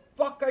 "Where the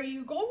fuck are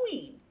you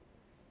going?"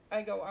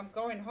 I go, "I'm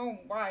going home."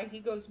 Why? He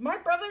goes, "My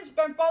brother's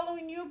been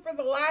following you for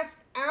the last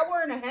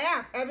hour and a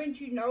half.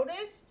 Haven't you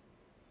noticed?"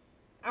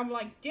 I'm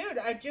like, "Dude,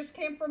 I just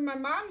came from my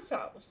mom's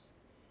house."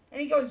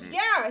 And he goes, mm.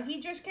 "Yeah, he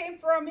just came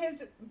from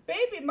his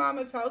baby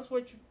mama's house,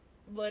 which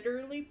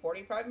literally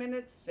 45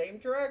 minutes, same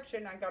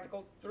direction. I got to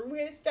go through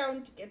his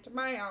town to get to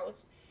my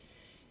house."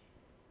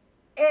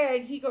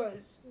 And he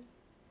goes,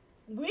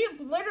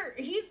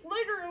 he's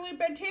literally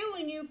been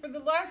tailing you for the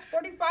last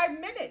 45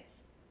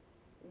 minutes.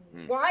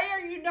 Mm. Why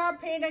are you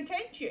not paying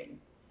attention?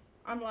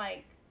 I'm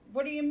like,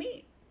 "What do you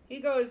mean?" He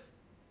goes,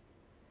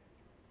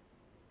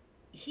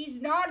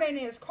 "He's not in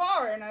his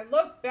car." And I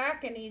look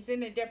back and he's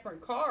in a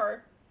different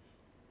car.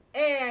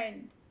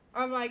 And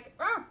I'm like,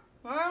 "Oh,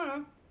 I don't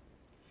know."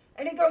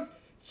 And he goes,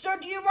 "So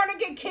do you want to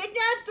get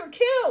kidnapped or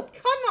killed?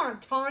 Come on,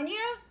 Tanya.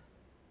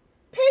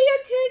 Pay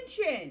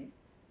attention."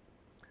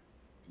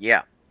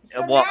 Yeah.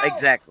 So Well, now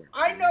exactly.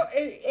 I know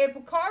Mm. if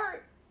a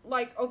car,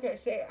 like, okay,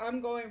 say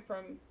I'm going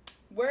from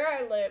where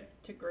I live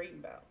to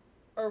Greenbelt,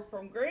 or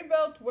from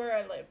Greenbelt to where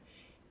I live.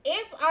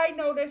 If I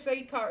notice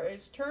a car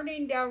is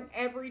turning down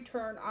every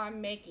turn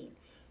I'm making,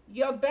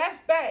 your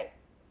best bet,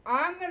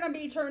 I'm going to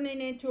be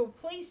turning into a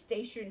police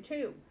station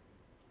too,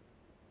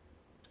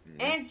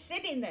 Mm. and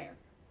sitting there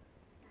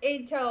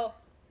until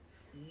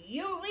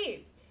you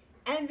leave.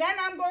 And then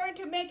I'm going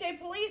to make a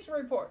police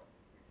report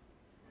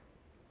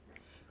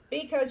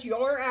because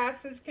your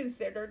ass is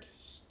considered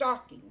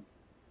stalking.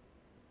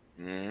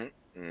 Mm.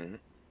 Mm.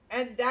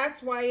 And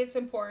that's why it's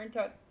important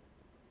to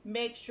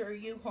make sure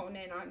you hone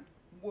in on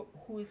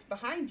who's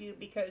behind you,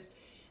 because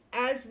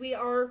as we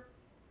are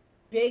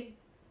big,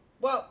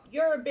 well,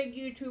 you're a big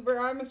YouTuber,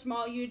 I'm a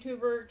small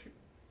YouTuber.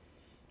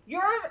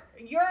 You're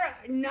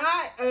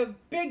not a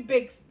big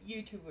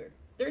YouTuber.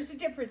 There's a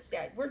difference,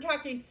 Dad. We're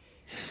talking.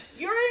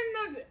 You're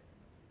in the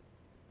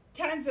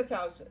tens of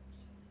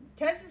thousands.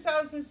 Tens of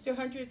thousands to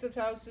hundreds of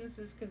thousands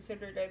is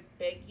considered a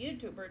big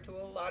YouTuber to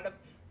a lot of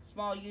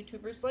small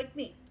YouTubers like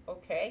me.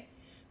 Okay,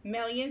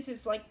 millions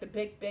is like the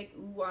big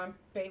ooh I'm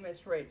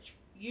famous rich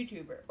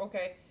YouTuber.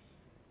 Okay,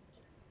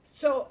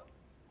 so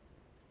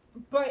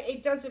but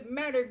it doesn't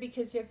matter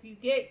because if you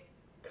get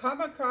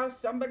come across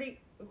somebody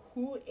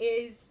who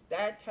is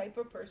that type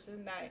of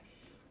person that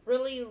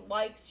really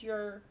likes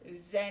your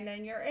zen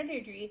and your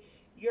energy,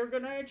 you're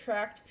gonna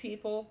attract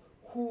people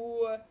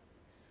who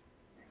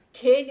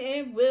can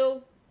and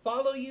will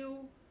follow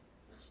you,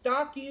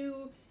 stalk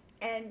you,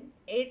 and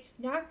it's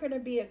not gonna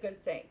be a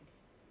good thing.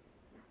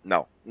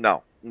 No,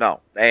 no,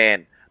 no.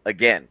 And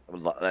again,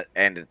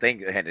 and the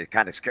thing, and it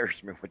kind of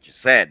scares me what you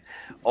said,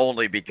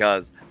 only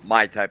because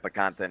my type of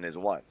content is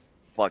what?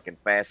 Fucking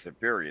Fast and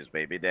Furious,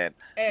 baby. That,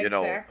 you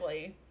know,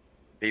 Exactly.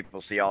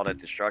 people see all that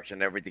destruction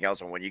and everything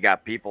else. And when you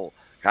got people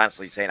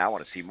constantly saying, I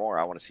want to see more,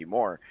 I want to see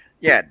more,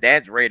 yeah,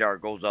 dad's radar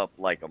goes up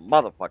like a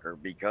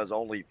motherfucker because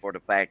only for the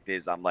fact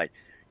is, I'm like,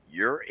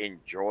 you're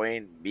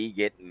enjoying me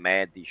getting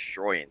mad,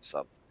 destroying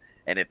something.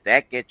 And if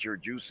that gets your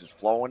juices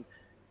flowing,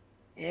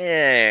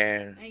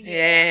 yeah, Yeah.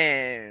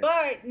 yeah.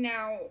 But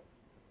now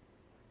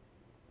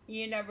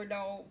you never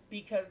know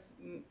because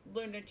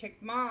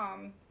Lunatic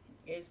Mom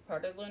is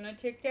part of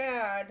Lunatic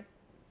Dad.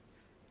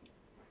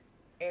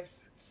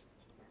 If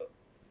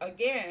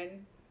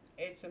again,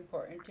 it's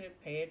important to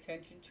pay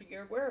attention to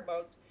your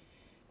whereabouts.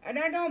 And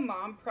I know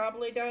Mom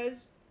probably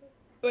does,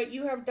 but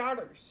you have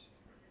daughters.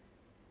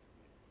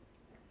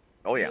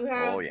 Oh, yeah.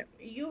 Oh, yeah.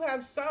 You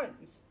have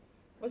sons.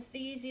 What's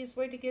the easiest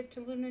way to get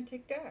to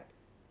Lunatic Dad?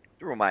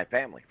 Through my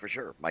family, for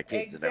sure. My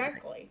kids and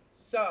everything. Exactly.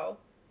 So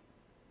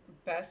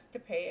best to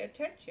pay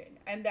attention.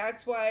 And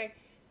that's why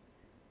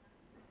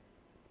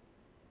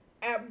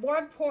at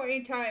one point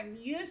in time,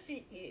 you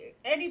see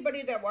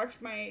anybody that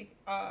watched my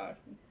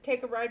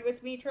take a ride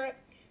with me trip,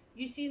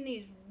 you seen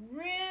these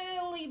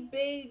really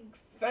big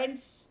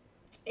fenced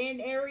in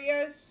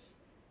areas.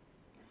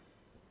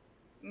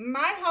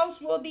 My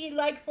house will be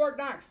like Fort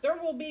Knox. There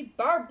will be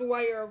barbed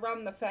wire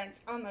around the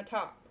fence on the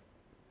top.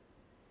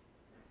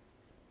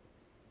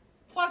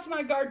 Plus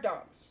my guard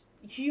dogs.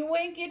 You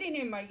ain't getting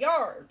in my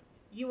yard.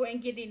 You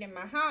ain't getting in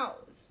my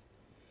house.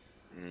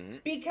 Hmm.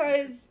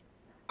 Because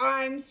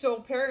I'm so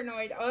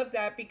paranoid of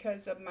that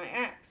because of my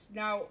ex.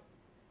 Now,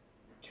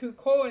 to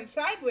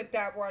coincide with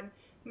that one,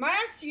 my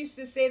ex used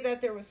to say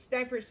that there was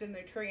snipers in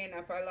the tree, and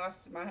if I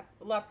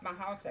left my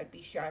house, I'd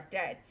be shot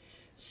dead.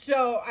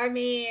 So, I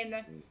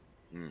mean, Mm,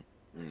 mm,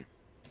 mm,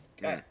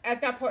 mm.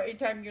 at that point in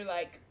time, you're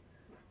like,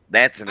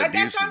 That's an I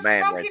guess abusive I'm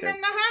man right smoking there.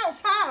 in the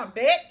house, huh,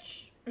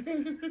 bitch?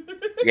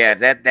 Yeah,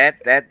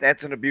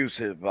 that's an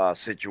abusive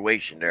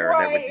situation there and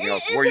Right. everything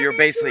else, It where can you're lead to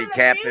basically an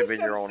captive in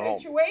abusive your own home.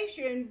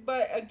 situation,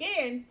 but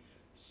again,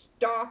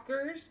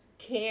 stalkers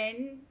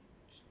can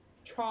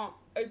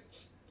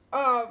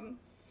um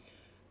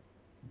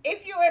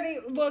if you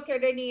look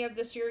at any of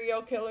the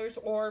serial killers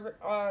or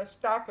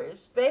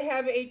stalkers, they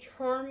have a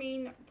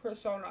charming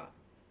persona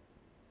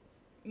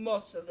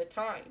most of the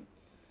time.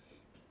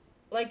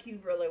 Like you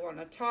really want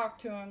to talk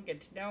to them,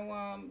 get to know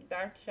them,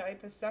 that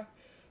type of stuff.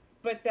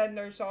 But then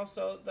there's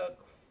also the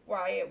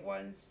quiet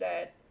ones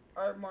that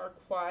are more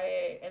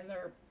quiet and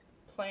they're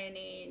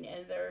planning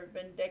and they're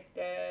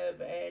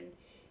vindictive, and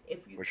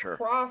if you For sure.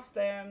 cross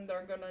them,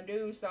 they're gonna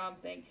do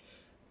something.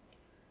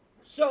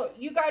 So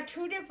you got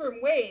two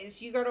different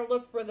ways. You got to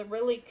look for the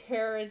really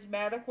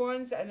charismatic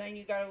ones, and then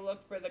you got to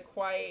look for the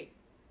quiet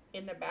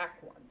in the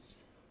back ones.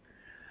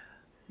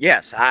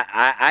 Yes,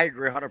 I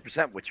agree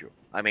 100% with you.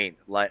 I mean,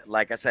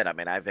 like I said, I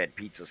mean, I've had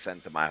pizza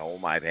sent to my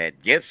home. I've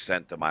had gifts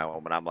sent to my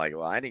home, and I'm like,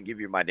 well, I didn't give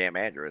you my damn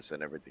address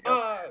and everything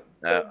else.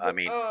 Uh, I the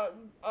mean,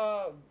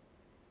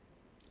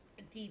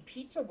 the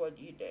pizza one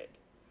you did,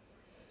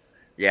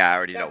 yeah, I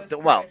already that know. was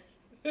Well, Chris.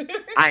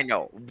 I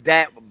know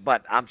that,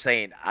 but I'm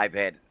saying I've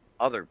had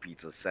other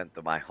pizzas sent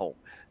to my home,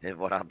 is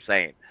what I'm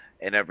saying,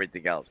 and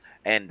everything else.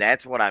 And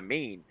that's what I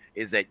mean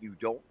is that you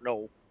don't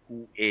know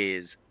who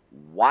is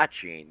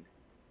watching,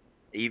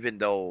 even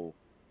though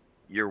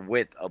you're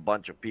with a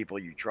bunch of people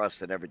you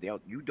trust and everything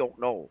else. You don't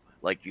know,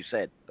 like you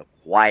said, the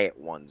quiet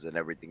ones and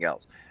everything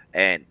else.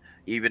 And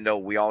even though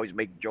we always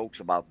make jokes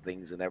about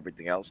things and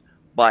everything else,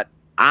 but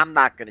I'm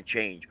not going to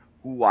change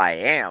who I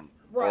am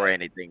or Right.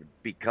 anything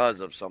because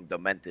of some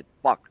demented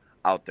fuck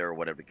out there, or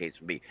whatever the case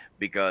may be.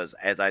 Because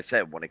as I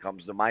said, when it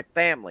comes to my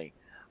family,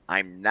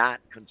 I'm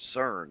not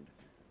concerned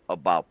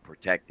about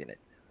protecting it.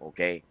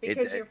 Okay,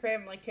 Because your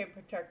family can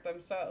protect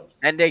themselves.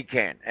 and they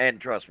can. And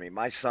trust me,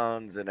 my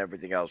sons and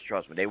everything else,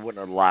 trust me, they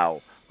wouldn't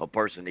allow a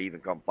person to even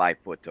come 5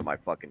 foot to my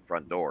fucking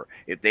front door.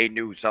 If they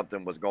knew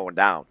something was going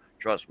down,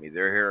 trust me,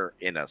 they're here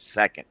in a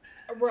second.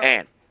 Right.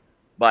 And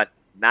but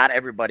not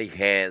everybody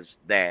has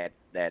that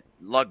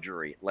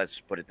luxury, let's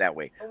put it that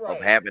way, of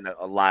Right. having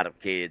a lot of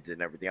kids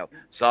and everything else.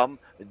 Some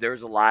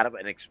there's a lot of,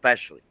 and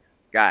especially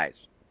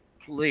guys,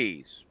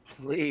 please,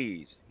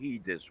 please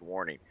heed this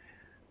warning.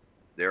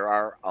 There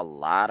are a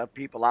lot of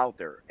people out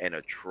there, and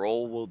a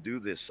troll will do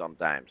this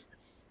sometimes.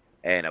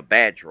 and a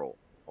bad troll,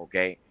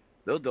 okay,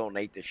 they'll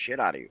donate the shit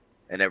out of you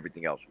and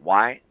everything else.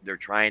 Why? They're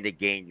trying to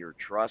gain your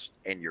trust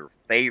and your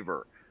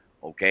favor,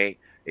 okay?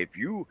 If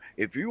you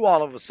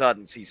all of a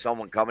sudden see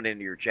someone coming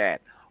into your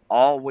chat,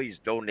 always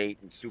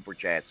donating super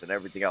chats and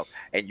everything else,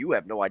 and you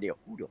have no idea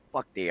who the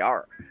fuck they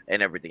are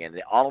and everything,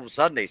 and all of a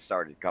sudden they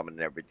started coming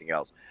and everything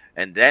else,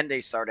 and then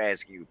they start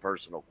asking you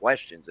personal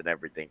questions and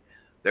everything,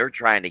 they're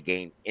trying to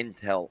gain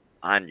intel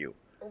on you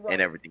and Right.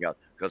 everything else.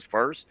 Because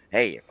first,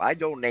 hey, if I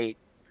donate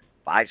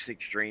 5,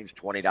 6 streams,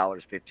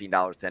 $20,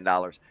 $15,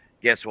 $10,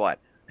 guess what?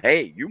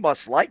 Hey, you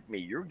must like me.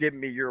 You're giving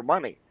me your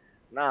money.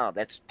 No,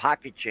 that's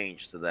pocket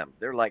change to them.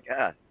 They're like,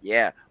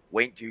 yeah,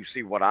 wait till you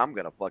see what I'm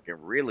gonna fucking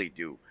really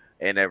do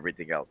and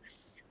everything else.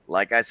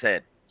 Like I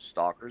said,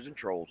 stalkers and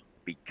trolls,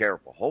 be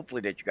careful.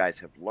 Hopefully that you guys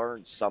have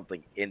learned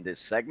something in this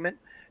segment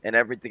and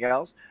everything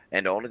else.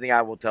 And the only thing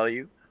I will tell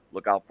you,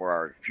 look out for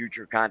our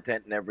future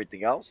content and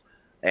everything else.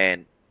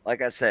 And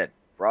like I said,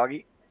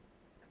 Froggy,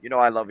 you know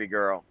I love you,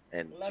 girl.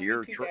 And Love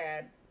you too,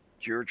 Dad.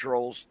 to your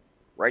trolls,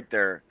 right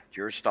there.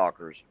 To your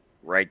stalkers,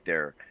 right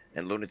there.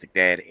 And Lunatic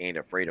Dad ain't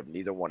afraid of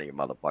neither one of you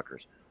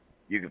motherfuckers.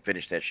 You can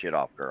finish that shit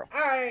off, girl.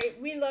 Alright,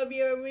 we love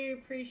you and we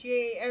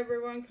appreciate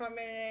everyone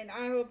coming in.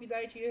 I hope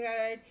that you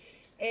had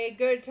a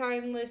good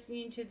time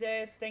listening to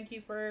this. Thank you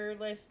for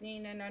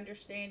listening and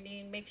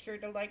understanding. Make sure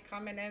to like,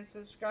 comment, and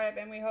subscribe.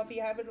 And we hope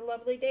you have a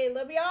lovely day.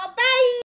 Love you all. Bye!